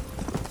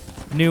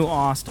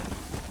Austin.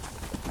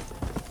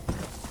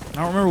 I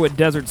don't remember what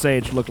desert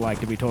sage looked like,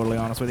 to be totally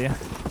honest with you.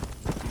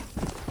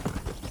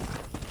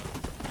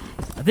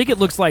 I think it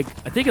looks like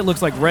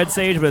red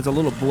sage, but it's a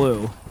little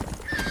blue.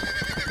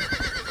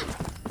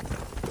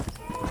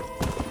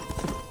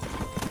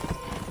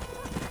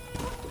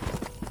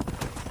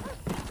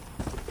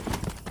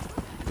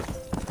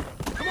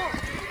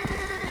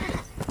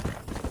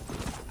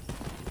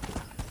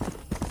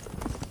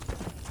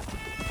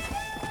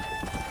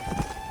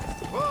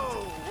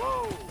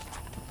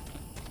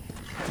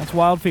 That's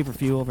wild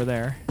feverfew over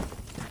there.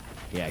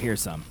 Yeah,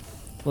 here's some.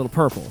 A little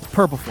purple.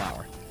 Purple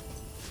flower.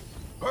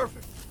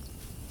 Perfect.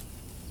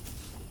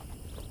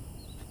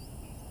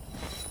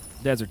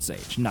 Desert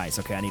sage. Nice.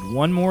 Okay, I need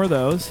 1 more of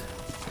those.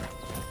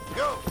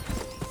 Go.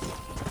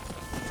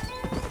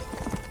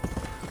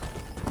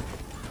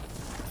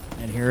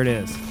 And here it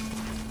is.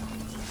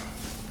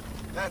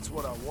 That's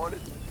what I wanted.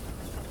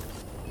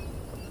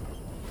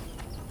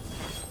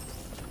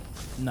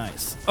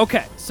 Nice.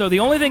 Okay, so the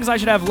only things I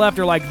should have left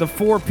are like the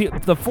four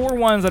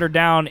ones that are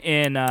down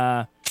in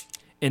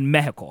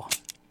Mexico.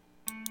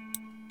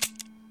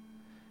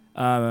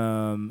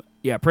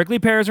 Yeah, prickly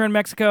pears are in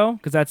Mexico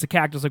because that's the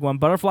cactus like one.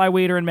 Butterfly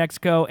weed are in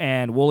Mexico,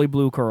 and woolly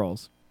blue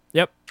curls.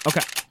 Yep.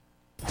 Okay.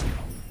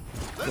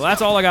 Well,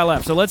 that's all I got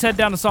left. So let's head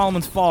down to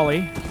Solomon's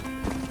Folly.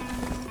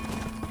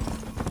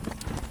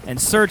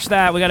 and search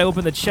that. We got to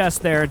open the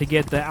chest there to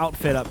get the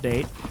outfit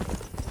update.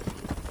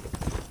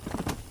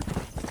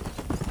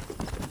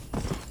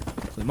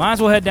 So we might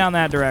as well head down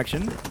that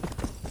direction.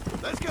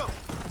 Let's go.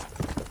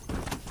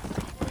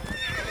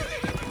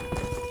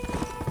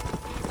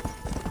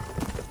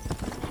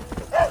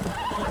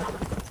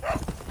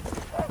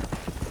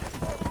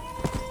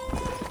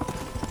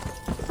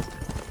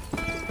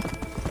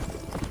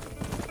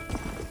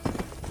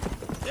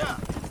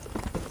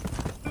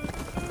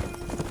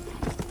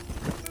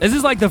 This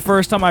is like the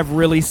first time I've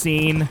really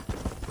seen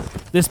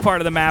this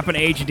part of the map in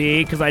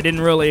HD, because I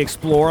didn't really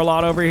explore a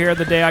lot over here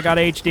the day I got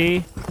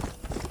HD.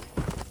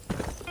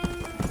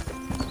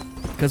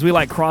 Because we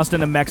like crossed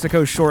into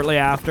Mexico shortly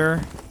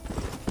after.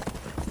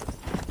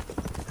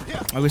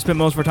 Like, we spent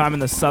most of our time in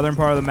the southern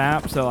part of the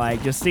map, so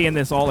like just seeing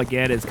this all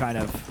again is kind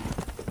of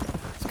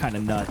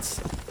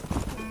nuts.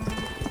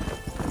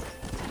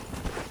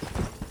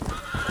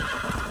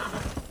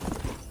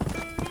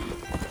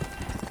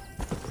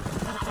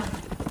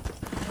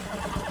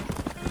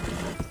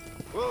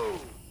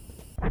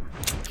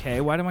 Okay,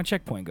 why did my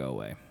checkpoint go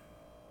away?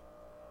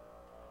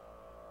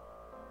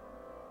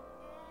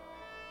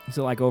 Is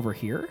it like over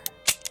here?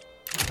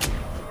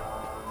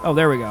 Oh,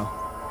 there we go.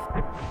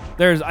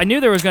 I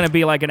knew there was going to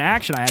be like an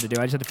action I had to do.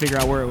 I just had to figure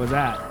out where it was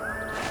at.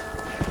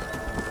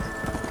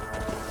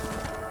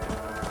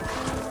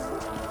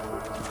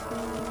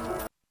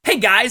 Hey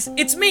guys,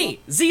 it's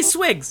me,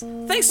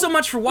 zswiggs. Thanks so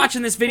much for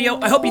watching this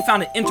video. I hope you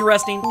found it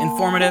interesting,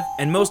 informative,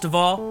 and most of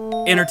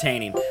all,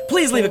 entertaining.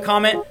 Please leave a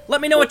comment,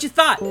 let me know what you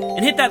thought,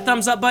 and hit that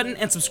thumbs up button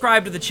and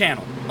subscribe to the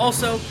channel.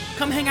 Also,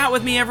 come hang out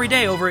with me every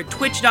day over at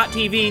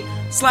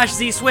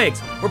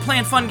twitch.tv/zswiggs. We're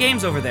playing fun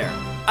games over there.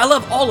 I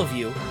love all of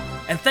you,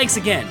 and thanks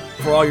again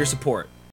for all your support.